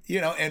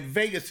 You know, and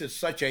Vegas was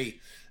such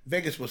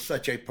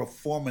a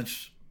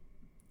performance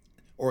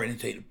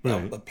oriented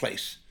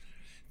place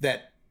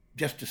that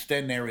just to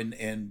stand there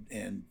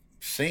and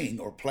sing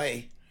or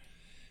play,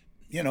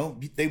 you know,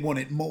 they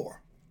wanted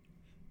more.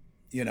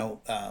 You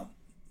know,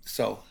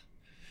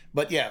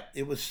 but yeah,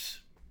 it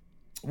was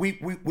we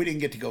didn't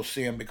get to go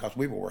see them because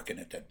we were working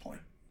at that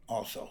point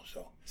also.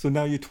 So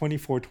now you're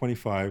 24,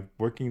 25,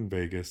 working in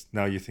Vegas.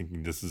 Now you're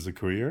thinking this is a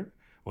career?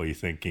 Or are you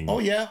thinking... Oh,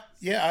 yeah.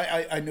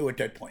 Yeah, I knew at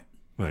that point.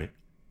 Right.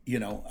 You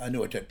know, I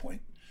knew at that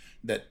point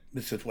that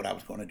this is what I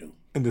was going to do.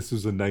 And this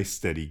was a nice,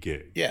 steady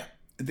gig. Yeah.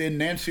 Then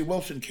Nancy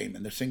Wilson came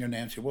in. The singer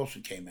Nancy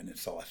Wilson came in and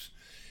saw us.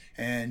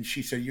 And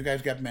she said, "You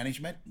guys got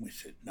management?" And we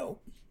said, "No."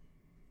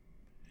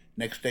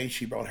 Next day,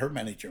 she brought her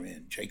manager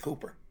in, Jay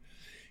Cooper.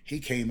 He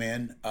came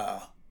in.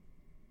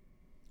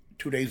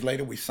 2 days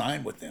later, we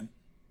signed with them.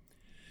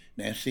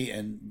 Nancy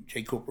and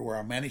Jay Cooper were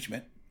our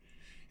management.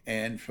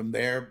 And from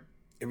there,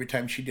 every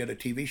time she did a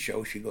TV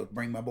show, she goes,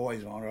 "Bring my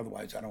boys on,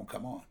 otherwise I don't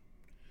come on."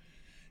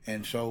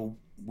 And so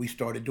we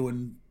started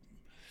doing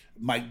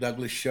Mike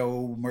Douglas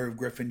show, Merv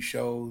Griffin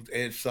shows,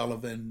 Ed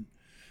Sullivan.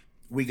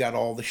 We got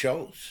all the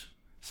shows.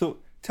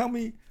 So tell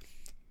me,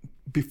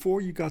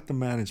 before you got the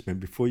management,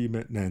 before you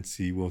met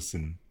Nancy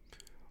Wilson,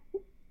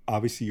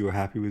 obviously you were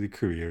happy with your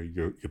career.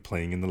 You're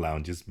playing in the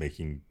lounges,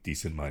 making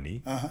decent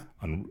money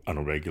on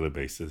a regular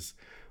basis.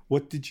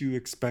 What did you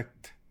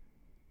expect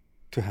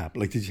to happen?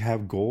 Like, did you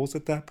have goals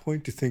at that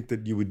point to think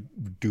that you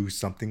would do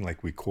something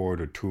like record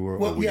or tour?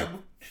 Well, yeah.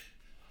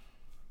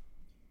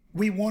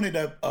 We wanted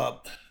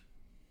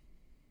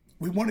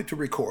to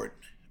record,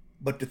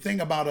 but the thing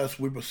about us,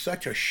 we were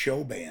such a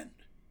show band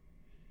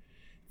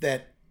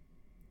that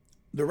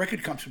the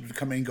record companies would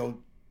come in and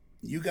go,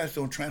 "You guys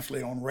don't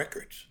translate on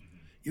records.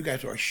 You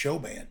guys are a show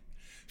band."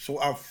 So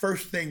our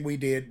first thing we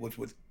did was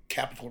with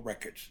Capitol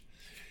Records.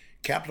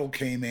 Capitol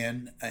came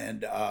in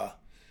and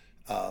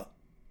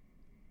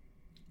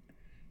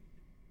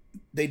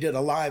they did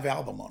a live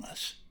album on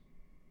us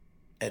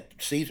at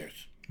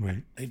Caesars.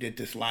 Right. They did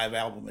this live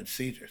album at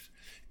Caesars.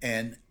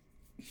 And,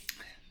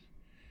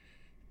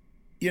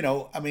 you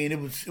know, I mean, it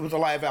was a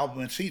live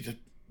album at Caesars,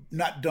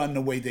 not done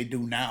the way they do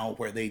now,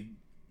 where they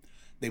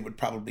would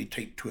probably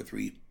take 2 or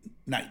 3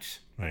 nights.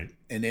 Right.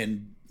 And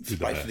then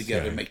splice it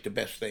together and make the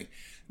best thing.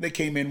 They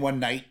came in one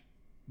night,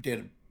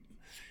 did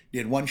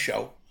one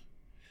show,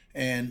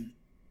 and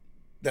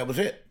that was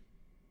it.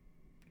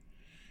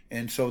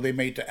 And so they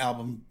made the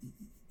album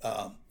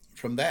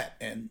from that.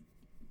 And,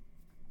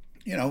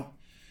 you know,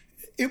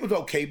 it was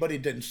okay, but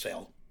it didn't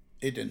sell.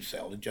 It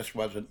just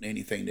wasn't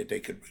anything that they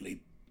could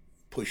really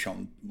push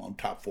on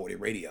top 40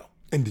 radio.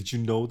 And did you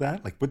know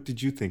that? Like, what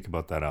did you think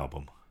about that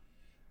album?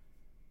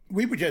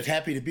 We were just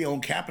happy to be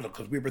on Capitol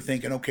because we were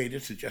thinking, okay,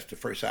 this is just the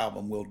first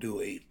album. We'll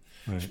do a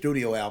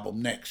studio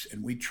album next.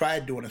 And we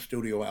tried doing a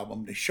studio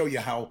album to show you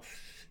how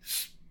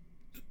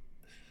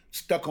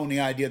stuck on the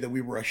idea that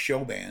we were a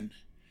show band.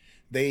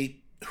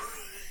 When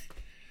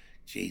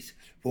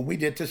we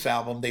did this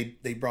album,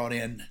 they brought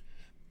in,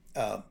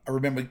 I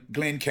remember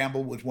Glenn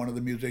Campbell was one of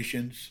the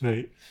musicians.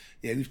 Right.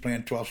 Yeah, he was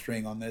playing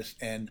 12-string on this.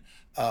 And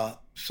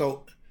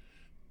so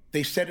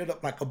they set it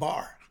up like a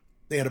bar.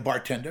 They had a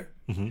bartender.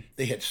 Mm-hmm.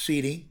 They had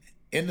seating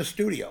in the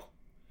studio.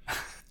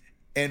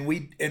 and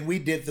we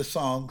did the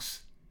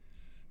songs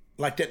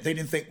like that. They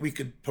didn't think we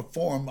could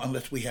perform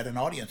unless we had an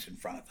audience in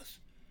front of us.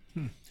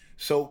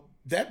 So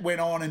that went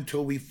on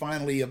until we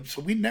finally,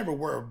 so we never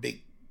were a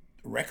big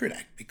record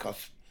act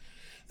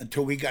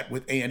until we got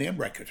with A&M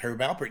Records. Herb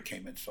Alpert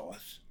came and saw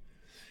us.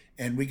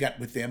 And we got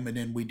with them, and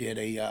then we did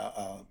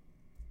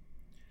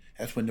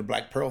that's when the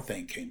Black Pearl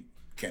thing came.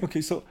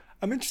 Okay, so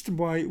I'm interested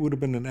why it would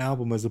have been an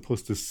album as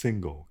opposed to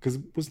single, because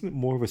wasn't it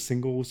more of a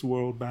singles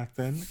world back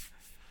then?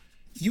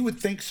 You would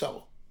think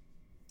so.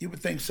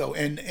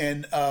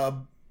 And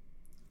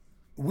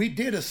we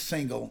did a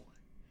single,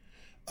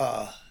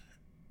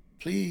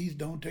 "Please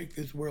Don't Take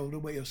This World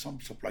Away," or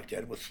something like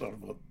that. It was sort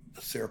of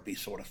a syrupy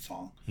sort of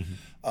song.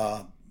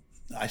 Mm-hmm.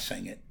 I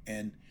sang it,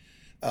 and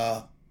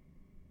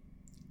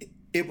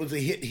it was a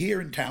hit here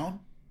in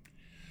town.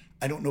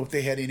 I don't know if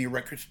they had any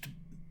records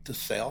to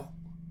sell.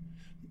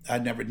 I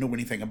never knew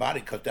anything about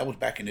it because that was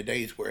back in the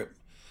days where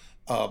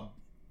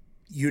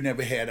you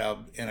never had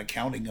an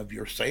accounting of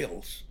your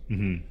sales.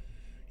 Mm-hmm.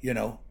 You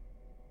know,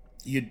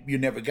 you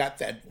never got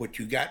that. What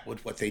you got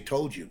was what they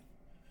told you.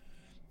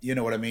 You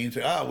know what I mean?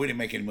 So, we didn't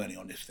make any money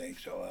on this thing.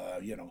 So,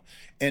 you know.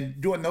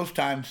 And during those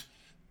times,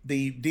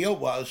 the deal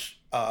was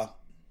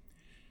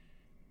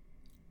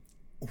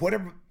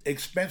whatever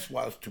expense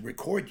was to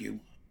record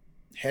you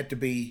had to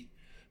be,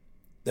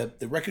 the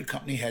record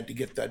company had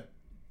to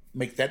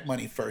make that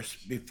money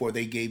first before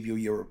they gave you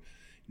your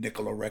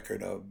nickel a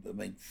record, or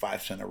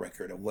 5 cent a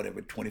record, or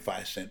whatever,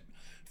 25 cent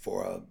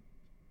for a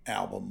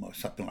album or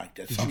something like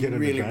that. Did something you get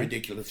really advance?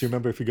 Ridiculous. Do you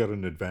remember if you got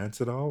an advance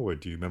at all, or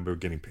do you remember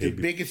getting paid?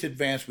 The biggest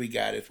advance we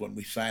got is when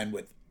we signed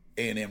with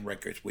A&M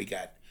Records. We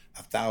got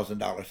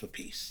 $1,000 a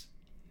piece,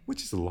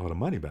 which is a lot of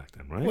money back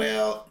then, right?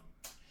 Well,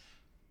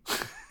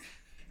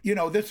 you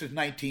know, this is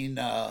 19.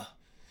 Let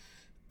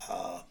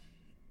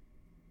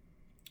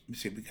me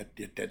see. We got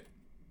that.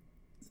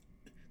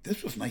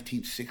 This was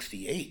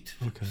 1968.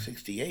 Okay.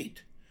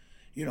 68.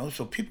 You know,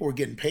 so people were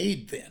getting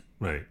paid then.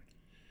 Right.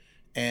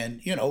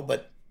 And you know,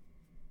 but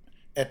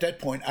at that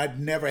point, I'd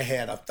never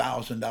had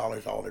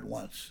 $1,000 all at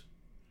once,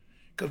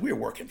 because we were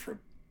working for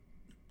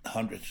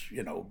hundreds.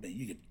 You know,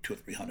 you get $200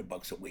 or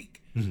 $300 a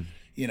week. Mm-hmm.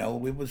 You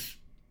know, it was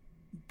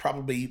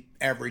probably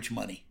average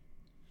money.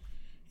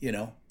 You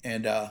know,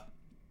 and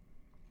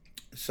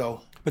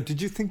So But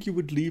did you think you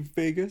would leave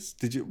Vegas?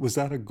 Was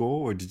that a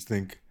goal, or did you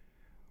think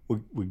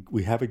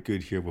we have it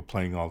good here, we're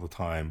playing all the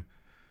time,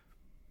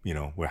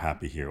 we're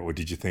happy here, or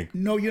did you think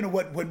no, you know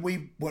what? When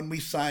we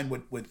signed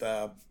with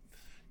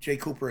Jay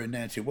Cooper and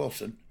Nancy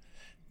Wilson,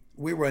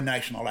 we were a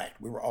national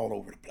act. We were all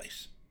over the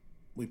place.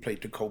 We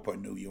played Tacoma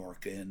in New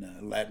York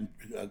and Latin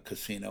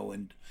Casino,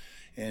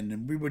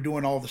 and we were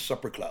doing all the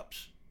supper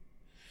clubs,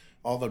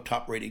 all the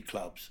top rated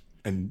clubs.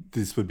 and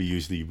this would be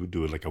usually you would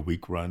do it like a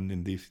week run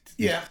in these?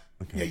 Yeah,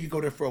 Okay. yeah. You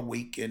go there for a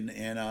week and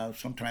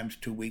sometimes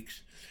 2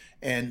 weeks,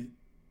 and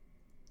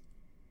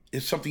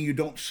it's something you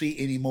don't see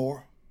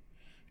anymore.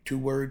 2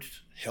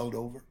 words: held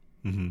over.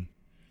 Mm-hmm.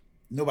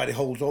 Nobody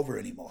holds over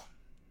anymore.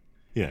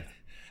 Yeah.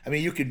 I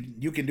mean, you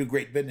can do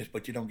great business,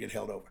 but you don't get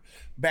held over.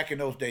 Back in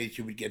those days,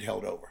 you would get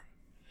held over.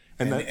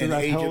 And that the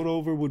agent- held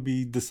over would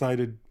be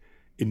decided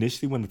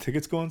initially when the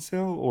tickets go on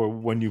sale, or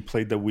when you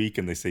played the week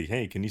and they say,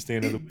 hey, can you stay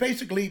another week?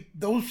 Basically,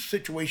 those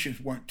situations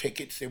weren't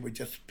tickets. They were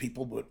just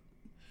people would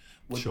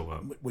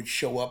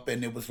show up,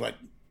 and it was like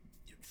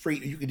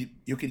free.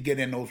 You could get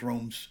in those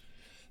rooms,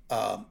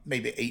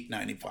 maybe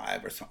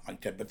 $8.95 or something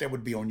like that. But that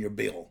would be on your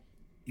bill.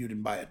 You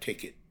didn't buy a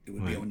ticket. It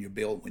would be on your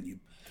bill when you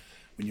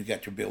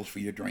got your bills for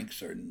your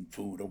drinks or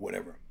food or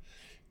whatever.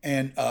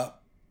 And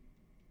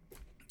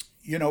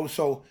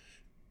so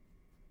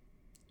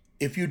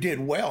if you did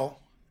well,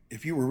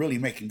 if you were really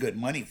making good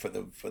money for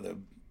the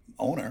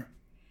owner,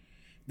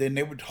 then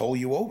they would hold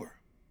you over,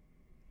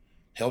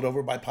 held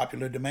over by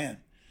popular demand.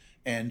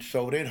 And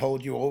so they'd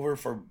hold you over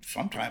for,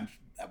 sometimes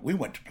we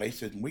went to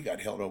places and we got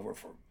held over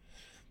for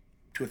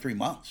 2 or 3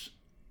 months.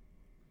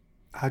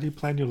 How do you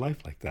plan your life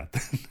like that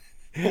then?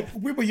 Well,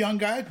 we were young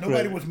guys.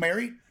 Nobody Right. was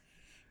married.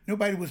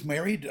 Nobody was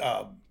married.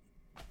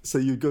 So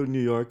you'd go to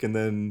New York and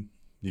then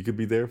you could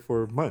be there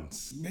for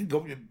months.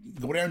 Go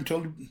there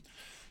until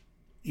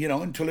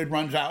it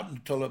runs out,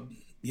 until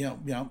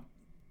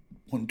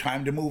when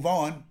time to move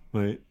on.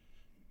 Right.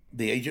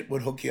 The agent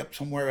would hook you up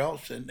somewhere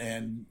else,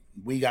 and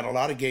we got a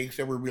lot of gigs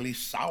that were really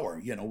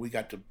sour. We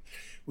got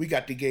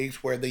the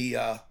gigs where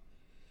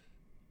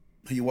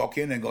you walk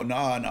in and go,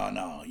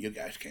 no, you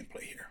guys can't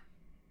play here,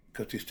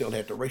 because they still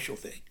had the racial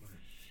thing.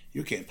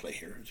 You can't play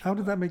here. How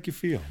did that make you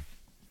feel?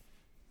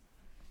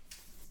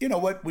 You know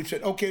what? We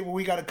said, okay, well,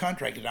 we got a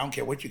contract. I don't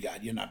care what you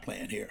got. You're not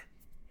playing here.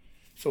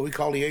 So we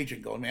called the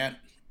agent, go, man.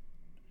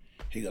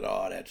 He goes,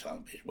 oh, that son of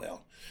a bitch.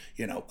 Well,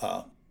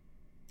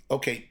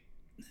 okay,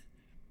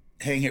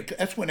 hang here.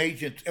 That's when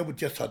agents, it was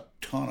just a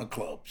ton of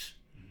clubs.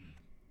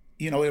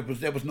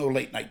 There was no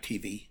late night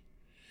TV.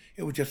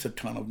 It was just a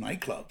ton of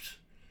nightclubs.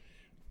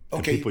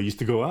 Okay. And people used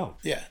to go out.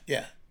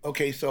 Yeah.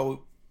 Okay,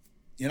 so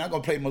you're not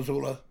going to play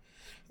Missoula,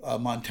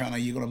 Montana.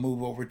 You're going to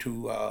move over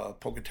to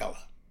Pocatello.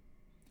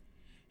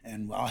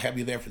 And I'll have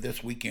you there for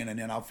this weekend, and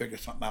then I'll figure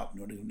something out.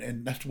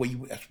 And that's the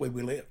way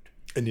we lived.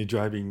 And you're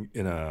driving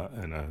in a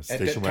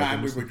station wagon? At that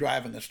time, we were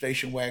driving the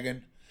station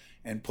wagon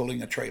and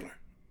pulling a trailer,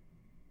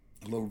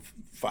 a little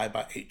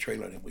 5x8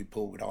 trailer that we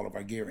pulled with all of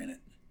our gear in it.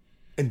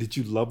 And did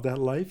you love that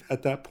life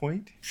at that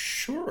point?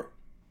 Sure.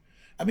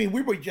 I mean,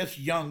 we were just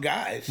young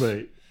guys.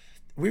 Right.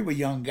 We were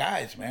young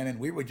guys, man, and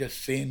we were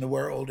just seeing the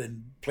world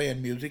and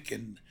playing music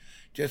and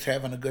just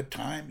having a good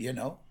time,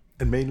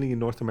 And mainly in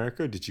North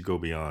America, or did you go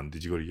beyond?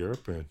 Did you go to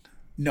Europe? Or?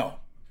 No.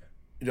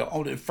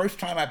 The first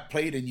time I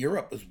played in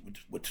Europe was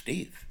with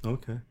Steve.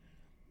 Okay.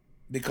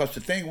 Because the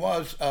thing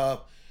was,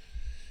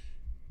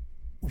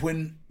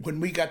 when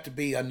we got to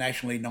be a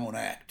nationally known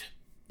act,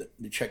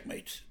 the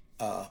Checkmates,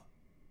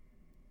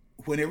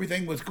 when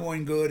everything was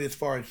going good as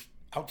far as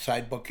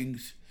outside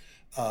bookings,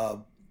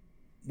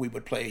 we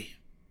would play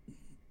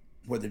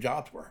where the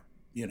jobs were.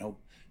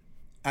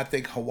 I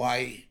think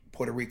Hawaii,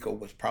 Puerto Rico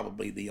was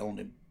probably the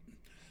only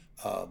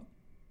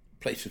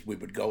places we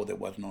would go that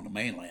wasn't on the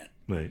mainland.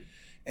 Right.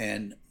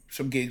 And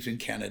some gigs in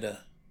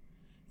Canada,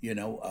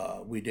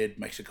 we did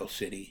Mexico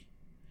City.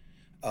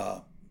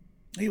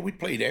 We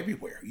played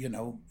everywhere,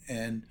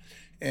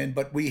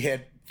 but we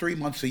had 3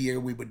 months a year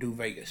we would do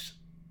Vegas.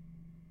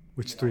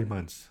 Which 3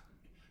 months?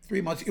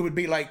 3 months. It would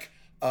be like,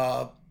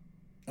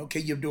 okay,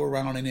 you do a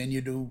round, and then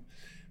you do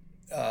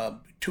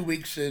 2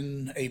 weeks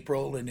in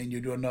April, and then you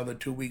do another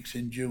 2 weeks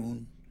in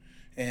June,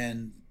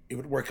 and it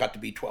would work out to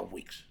be 12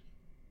 weeks.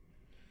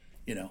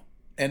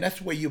 And that's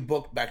the way you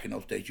booked back in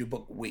those days. You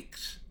booked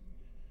weeks,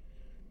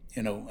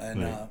 and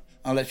Right.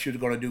 Unless you're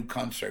going to do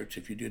concerts.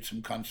 If you did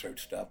some concert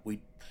stuff,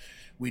 we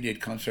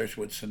did concerts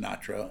with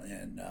Sinatra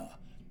and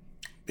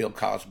Bill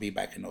Cosby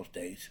back in those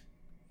days.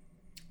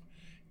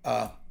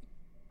 It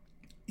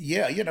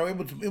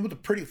was a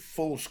pretty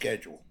full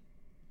schedule.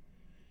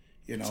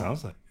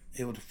 Sounds like.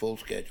 It was a full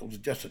schedule. It was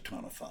just a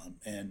ton of fun.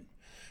 And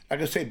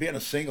like I say, being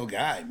a single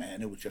guy,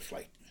 man, it was just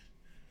like,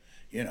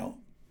 it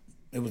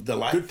was the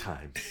life. Good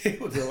times. It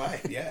was the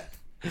life, yeah.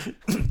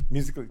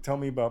 Musically, tell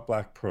me about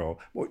Black Pearl.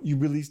 What you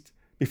released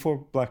before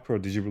Black Pearl?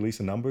 Did you release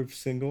a number of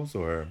singles,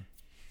 or?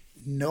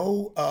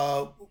 No,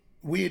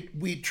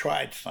 we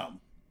tried some.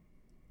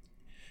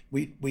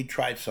 We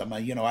tried some.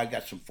 I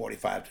got some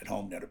 45s at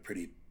home that are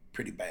pretty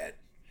bad.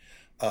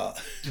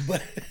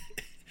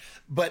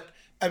 But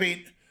I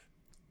mean,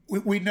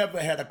 we never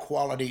had a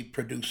quality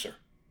producer,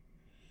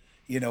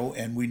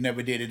 and we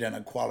never did it in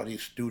a quality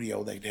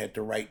studio. They had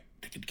to write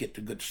to get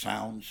the good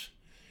sounds.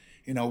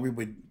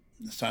 The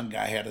Sun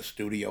Guy had a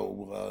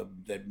studio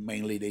that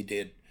mainly they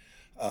did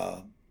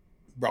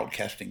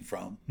broadcasting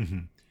from. Mm-hmm.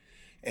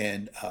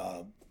 And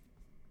I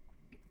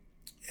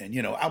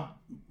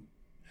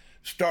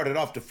started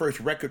off, the first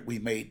record we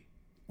made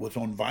was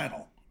on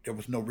vinyl. There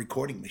was no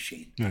recording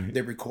machine. Right.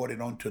 They recorded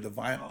onto the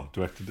vinyl.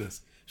 Direct to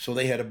disc. So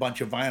they had a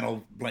bunch of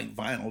blank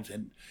vinyls,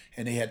 and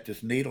they had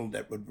this needle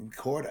that would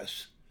record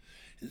us.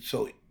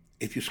 So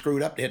if you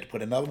screwed up, they had to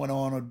put another one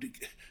on or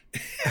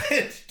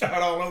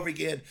start all over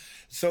again.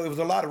 So it was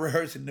a lot of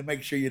rehearsing to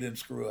make sure you didn't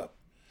screw up.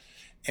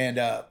 And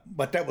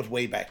but that was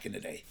way back in the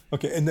day.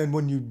 Okay, and then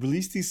when you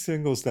released these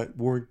singles that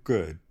weren't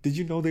good, did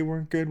you know they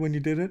weren't good when you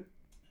did it?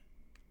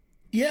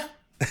 Yeah.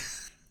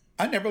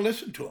 I never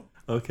listened to them.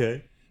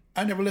 Okay.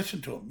 I never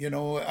listened to them.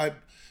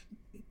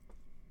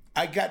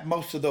 I got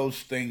most of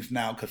those things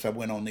now because I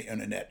went on the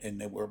internet,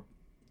 and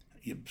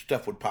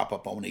stuff would pop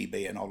up on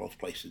eBay and all those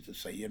places to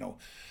say,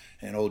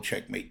 an old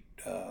Checkmate,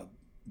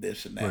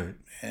 this and that. Right.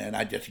 And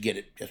I just get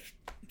it just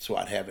so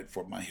I'd have it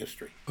for my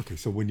history. Okay,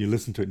 so when you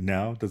listen to it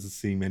now, does it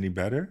seem any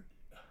better?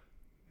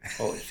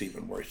 Oh, it's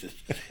even worse.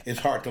 It's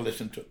hard to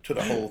listen to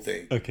the whole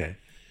thing. Okay.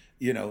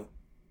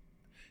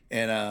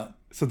 And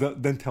so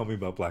then tell me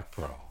about Black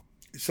Pearl.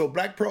 So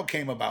Black Pearl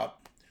came about.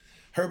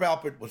 Herb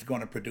Alpert was going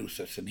to produce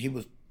us, and he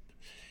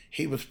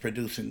was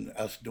producing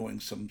us doing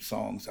some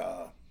songs.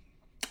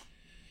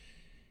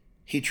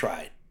 He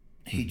tried.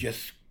 He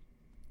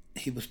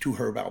was too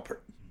Herb Alpert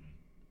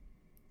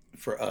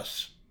for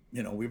us.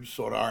 We were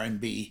sort of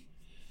R&B,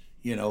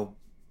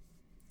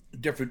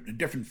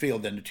 different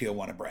field than the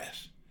Tijuana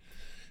Brass.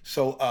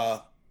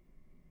 So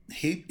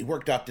he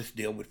worked out this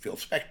deal with Phil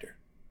Spector.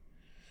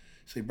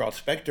 So he brought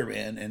Spector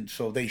in, and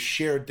so they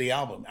shared the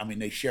album. I mean,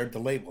 they shared the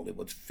label. It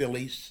was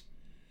Phillies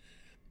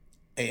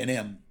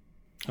A&M.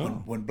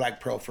 When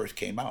Black Pearl first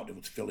came out, it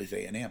was Phillies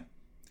A&M.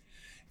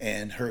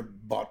 And Herb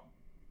bought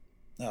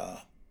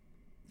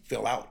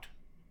Phil out.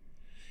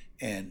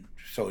 And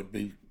so it'd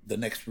be the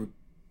next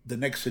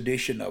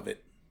edition of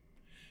it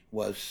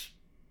was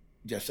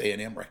just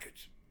A&M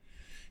Records.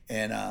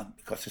 And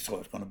because they thought it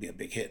was going to be a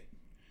big hit.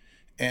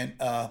 And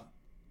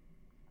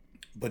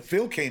but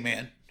Phil came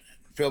in.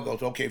 Phil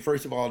goes, okay,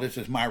 first of all, this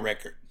is my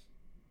record.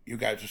 You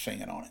guys are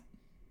singing on it.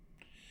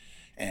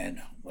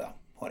 And, well,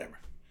 whatever.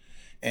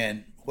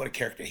 And what a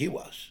character he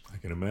was. I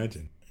can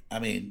imagine. I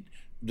mean,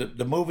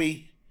 the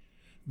movie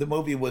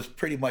was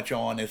pretty much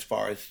on as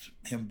far as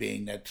him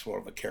being that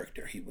sort of a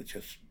character. He was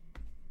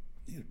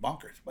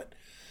bonkers. But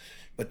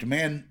the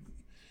man,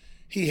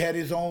 he had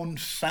his own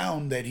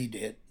sound that he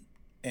did.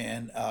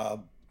 And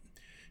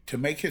to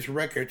make his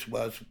records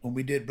was, when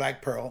we did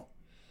Black Pearl,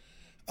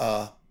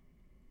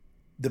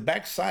 the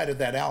back side of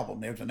that album,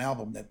 there's an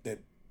album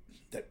that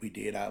we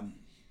did. On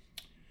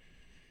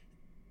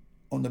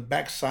the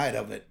back side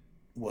of it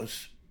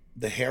was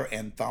the Hair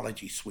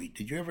Anthology Suite.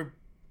 Did you ever?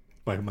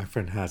 My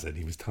friend has it.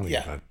 He was telling me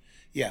about it.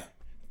 Yeah.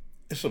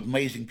 It's an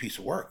amazing piece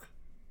of work.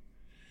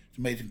 It's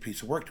an amazing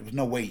piece of work. There was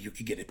no way you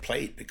could get it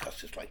played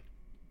because it's like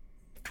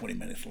 20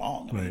 minutes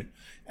long. I mean,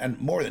 and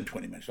more than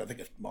 20 minutes. I think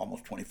it's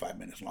almost 25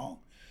 minutes long.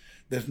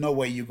 There's no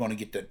way you're going to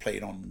get that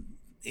played on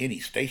any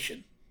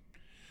station.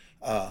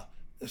 But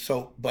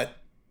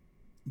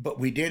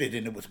we did it,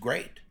 and it was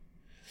great.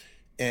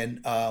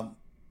 And but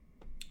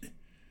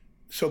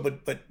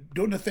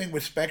doing the thing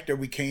with Spector,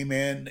 we came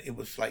in, it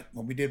was like,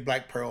 when we did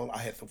Black Pearl, I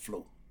had the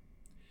flu.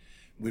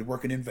 We were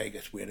working in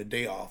Vegas. We had a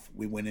day off.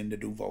 We went in to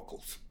do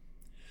vocals.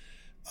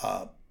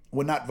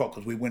 Well, not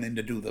vocals. We went in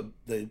to do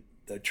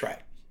the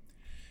track.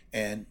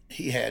 And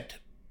he had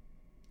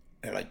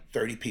like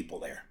 30 people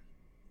there,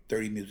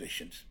 30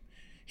 musicians.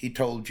 He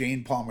told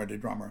Gene Palmer, the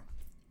drummer,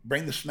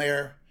 bring the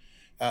snare.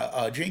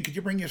 Gene, could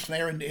you bring your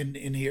snare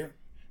in here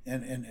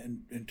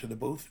and into the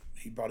booth?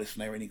 He brought his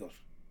snare and he goes,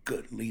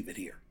 good, leave it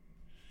here.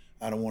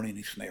 I don't want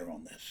any snare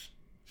on this.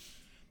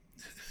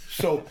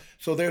 So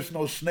there's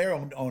no snare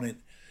on it,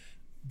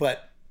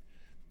 but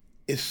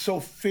it's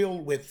so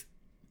filled with,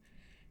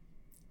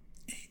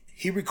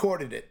 he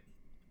recorded it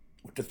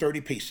with the 30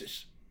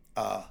 pieces.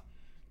 I'm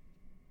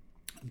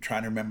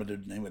trying to remember the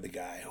name of the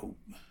guy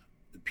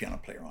the piano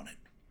player on it.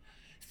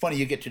 Funny,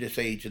 you get to this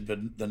age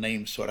and the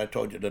name I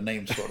told you, the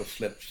name sort of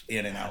slips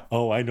in and out.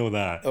 Oh, I know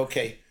that.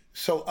 Okay.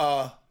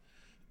 So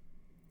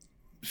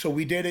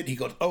we did it. He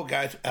goes, oh,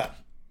 guys,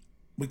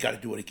 we got to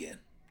do it again.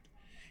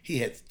 He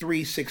had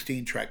 3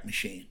 16-track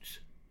machines.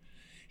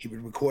 He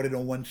would record it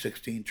on one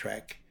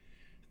 16-track,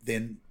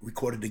 then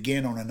record it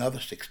again on another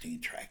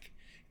 16-track,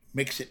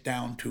 mix it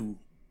down to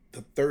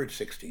the third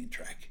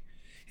 16-track,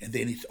 and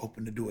then he's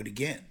open to do it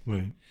again.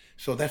 Right.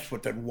 So that's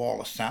what that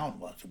wall of sound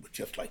was. It was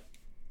just like,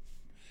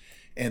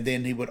 and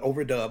then he would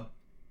overdub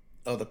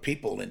other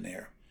people in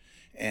there.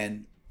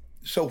 And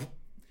so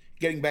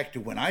getting back to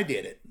when I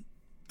did it,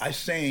 I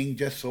sang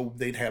just so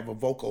they'd have a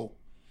vocal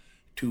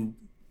to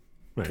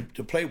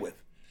play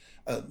with,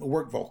 a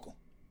work vocal.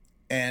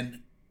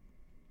 And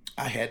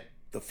I had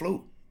the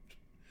flu.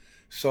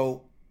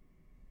 So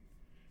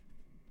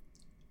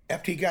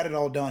after he got it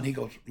all done, he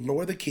goes,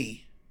 lower the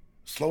key,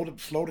 slow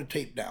the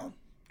tape down,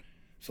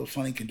 so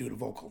Sonny can do the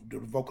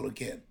vocal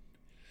again.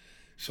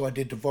 So I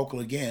did the vocal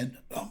again,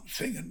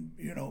 singing,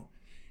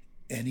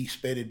 and he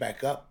sped it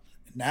back up.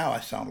 Now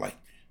I sound like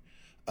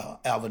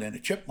Alvin and the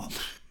Chipmunks.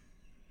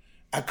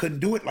 I couldn't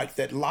do it like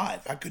that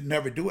live. I could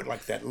never do it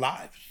like that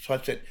live. So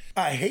I said,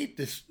 I hate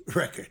this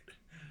record,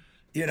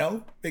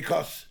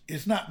 because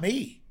it's not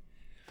me,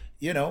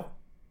 He goes,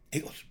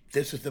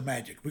 this is the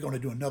magic. We're going to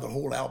do another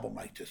whole album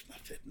like this. And I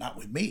said, not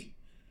with me,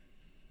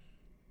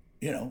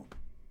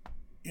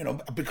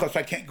 because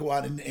I can't go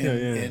out and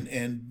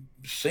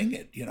sing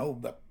it,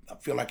 I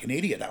feel like an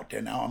idiot out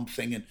there now. I'm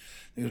singing.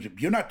 He goes,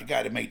 you're not the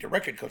guy that made the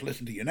record, because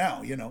listen to you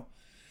now,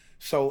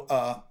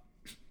 So,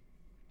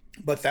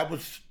 but that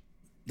was,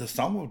 the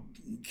song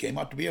came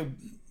out to be a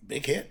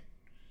big hit.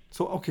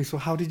 So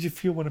how did you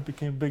feel when it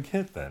became a big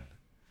hit then?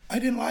 I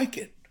didn't like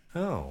it.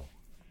 Oh,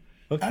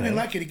 okay. I didn't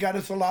like it. He got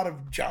us a lot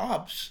of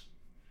jobs,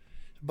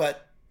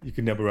 but you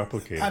could never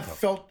replicate it. I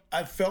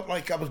felt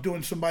like I was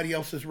doing somebody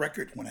else's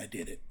record when I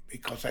did it,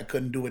 because I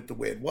couldn't do it the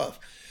way it was.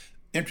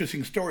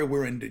 Interesting story.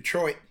 We're in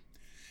Detroit,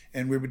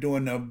 and we were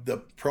doing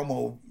the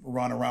promo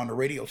run around the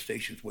radio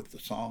stations with the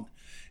song,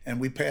 and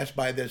we passed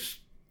by this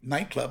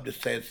nightclub that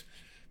says,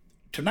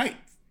 tonight,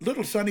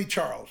 Little Sonny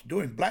Charles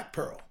doing Black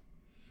Pearl.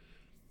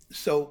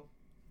 So,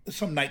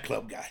 some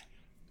nightclub guy.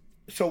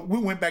 So we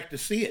went back to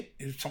see it.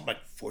 It was some like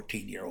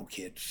 14-year-old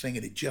kid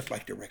singing it just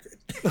like the record.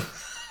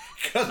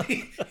 Because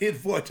his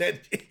voice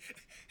had...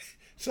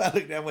 So I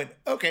looked and I went,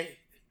 okay.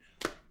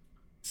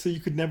 So you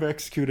could never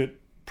execute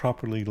it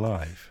properly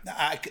live?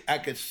 I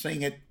could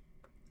sing it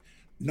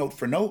note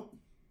for note.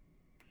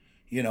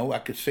 I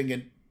could sing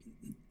it,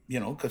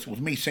 because it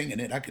was me singing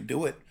it. I could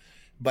do it.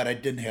 But I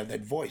didn't have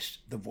that voice.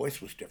 The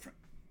voice was different.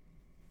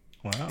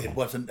 Wow. It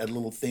wasn't a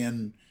little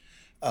thin...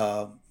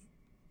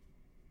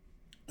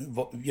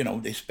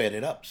 they sped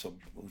it up, so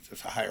it was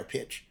just a higher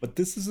pitch. But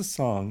this is a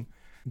song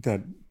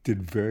that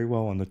did very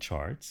well on the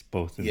charts,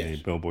 both in the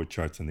Billboard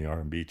charts and the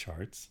R&B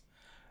charts.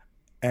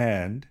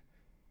 And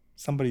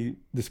somebody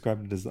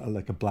described it as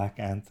like a black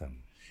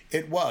anthem.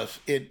 It was.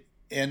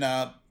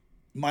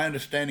 My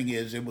understanding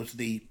is it was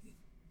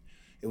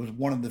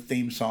one of the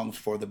theme songs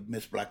for the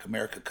Miss Black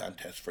America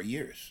contest for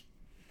years.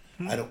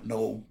 I don't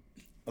know.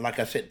 Like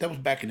I said, that was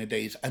back in the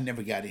days. I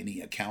never got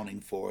any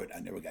accounting for it. I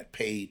never got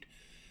paid.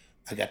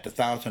 I got the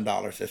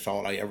 $1,000. That's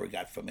all I ever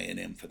got from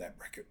A&M for that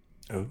record.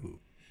 Oh.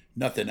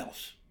 Nothing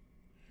else.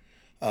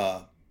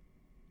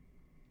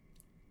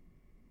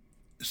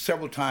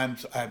 Several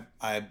times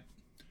I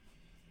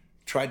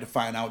tried to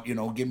find out,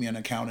 give me an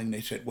accounting.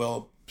 They said,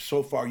 well,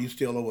 so far you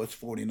still owe us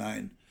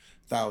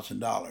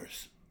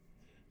 $49,000.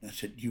 I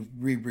said, you've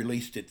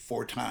re-released it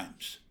 4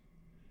 times.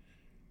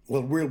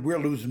 Well, we're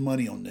losing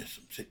money on this.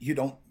 I said, you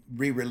don't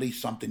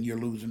re-release something you're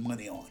losing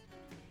money on.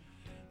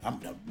 I'm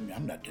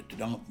not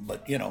dumb,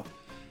 but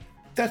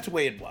that's the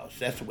way it was.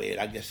 That's the way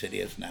I guess it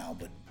is now.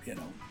 But the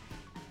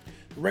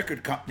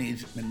record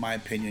companies, in my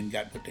opinion,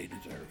 got what they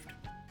deserved.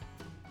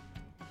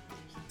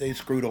 They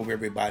screwed over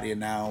everybody,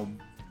 and now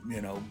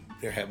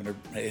they're having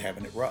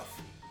it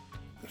rough.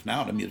 Because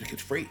now the music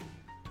is free.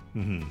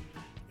 Mm-hmm.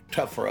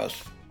 Tough for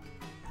us,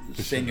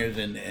 singers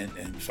and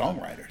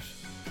songwriters.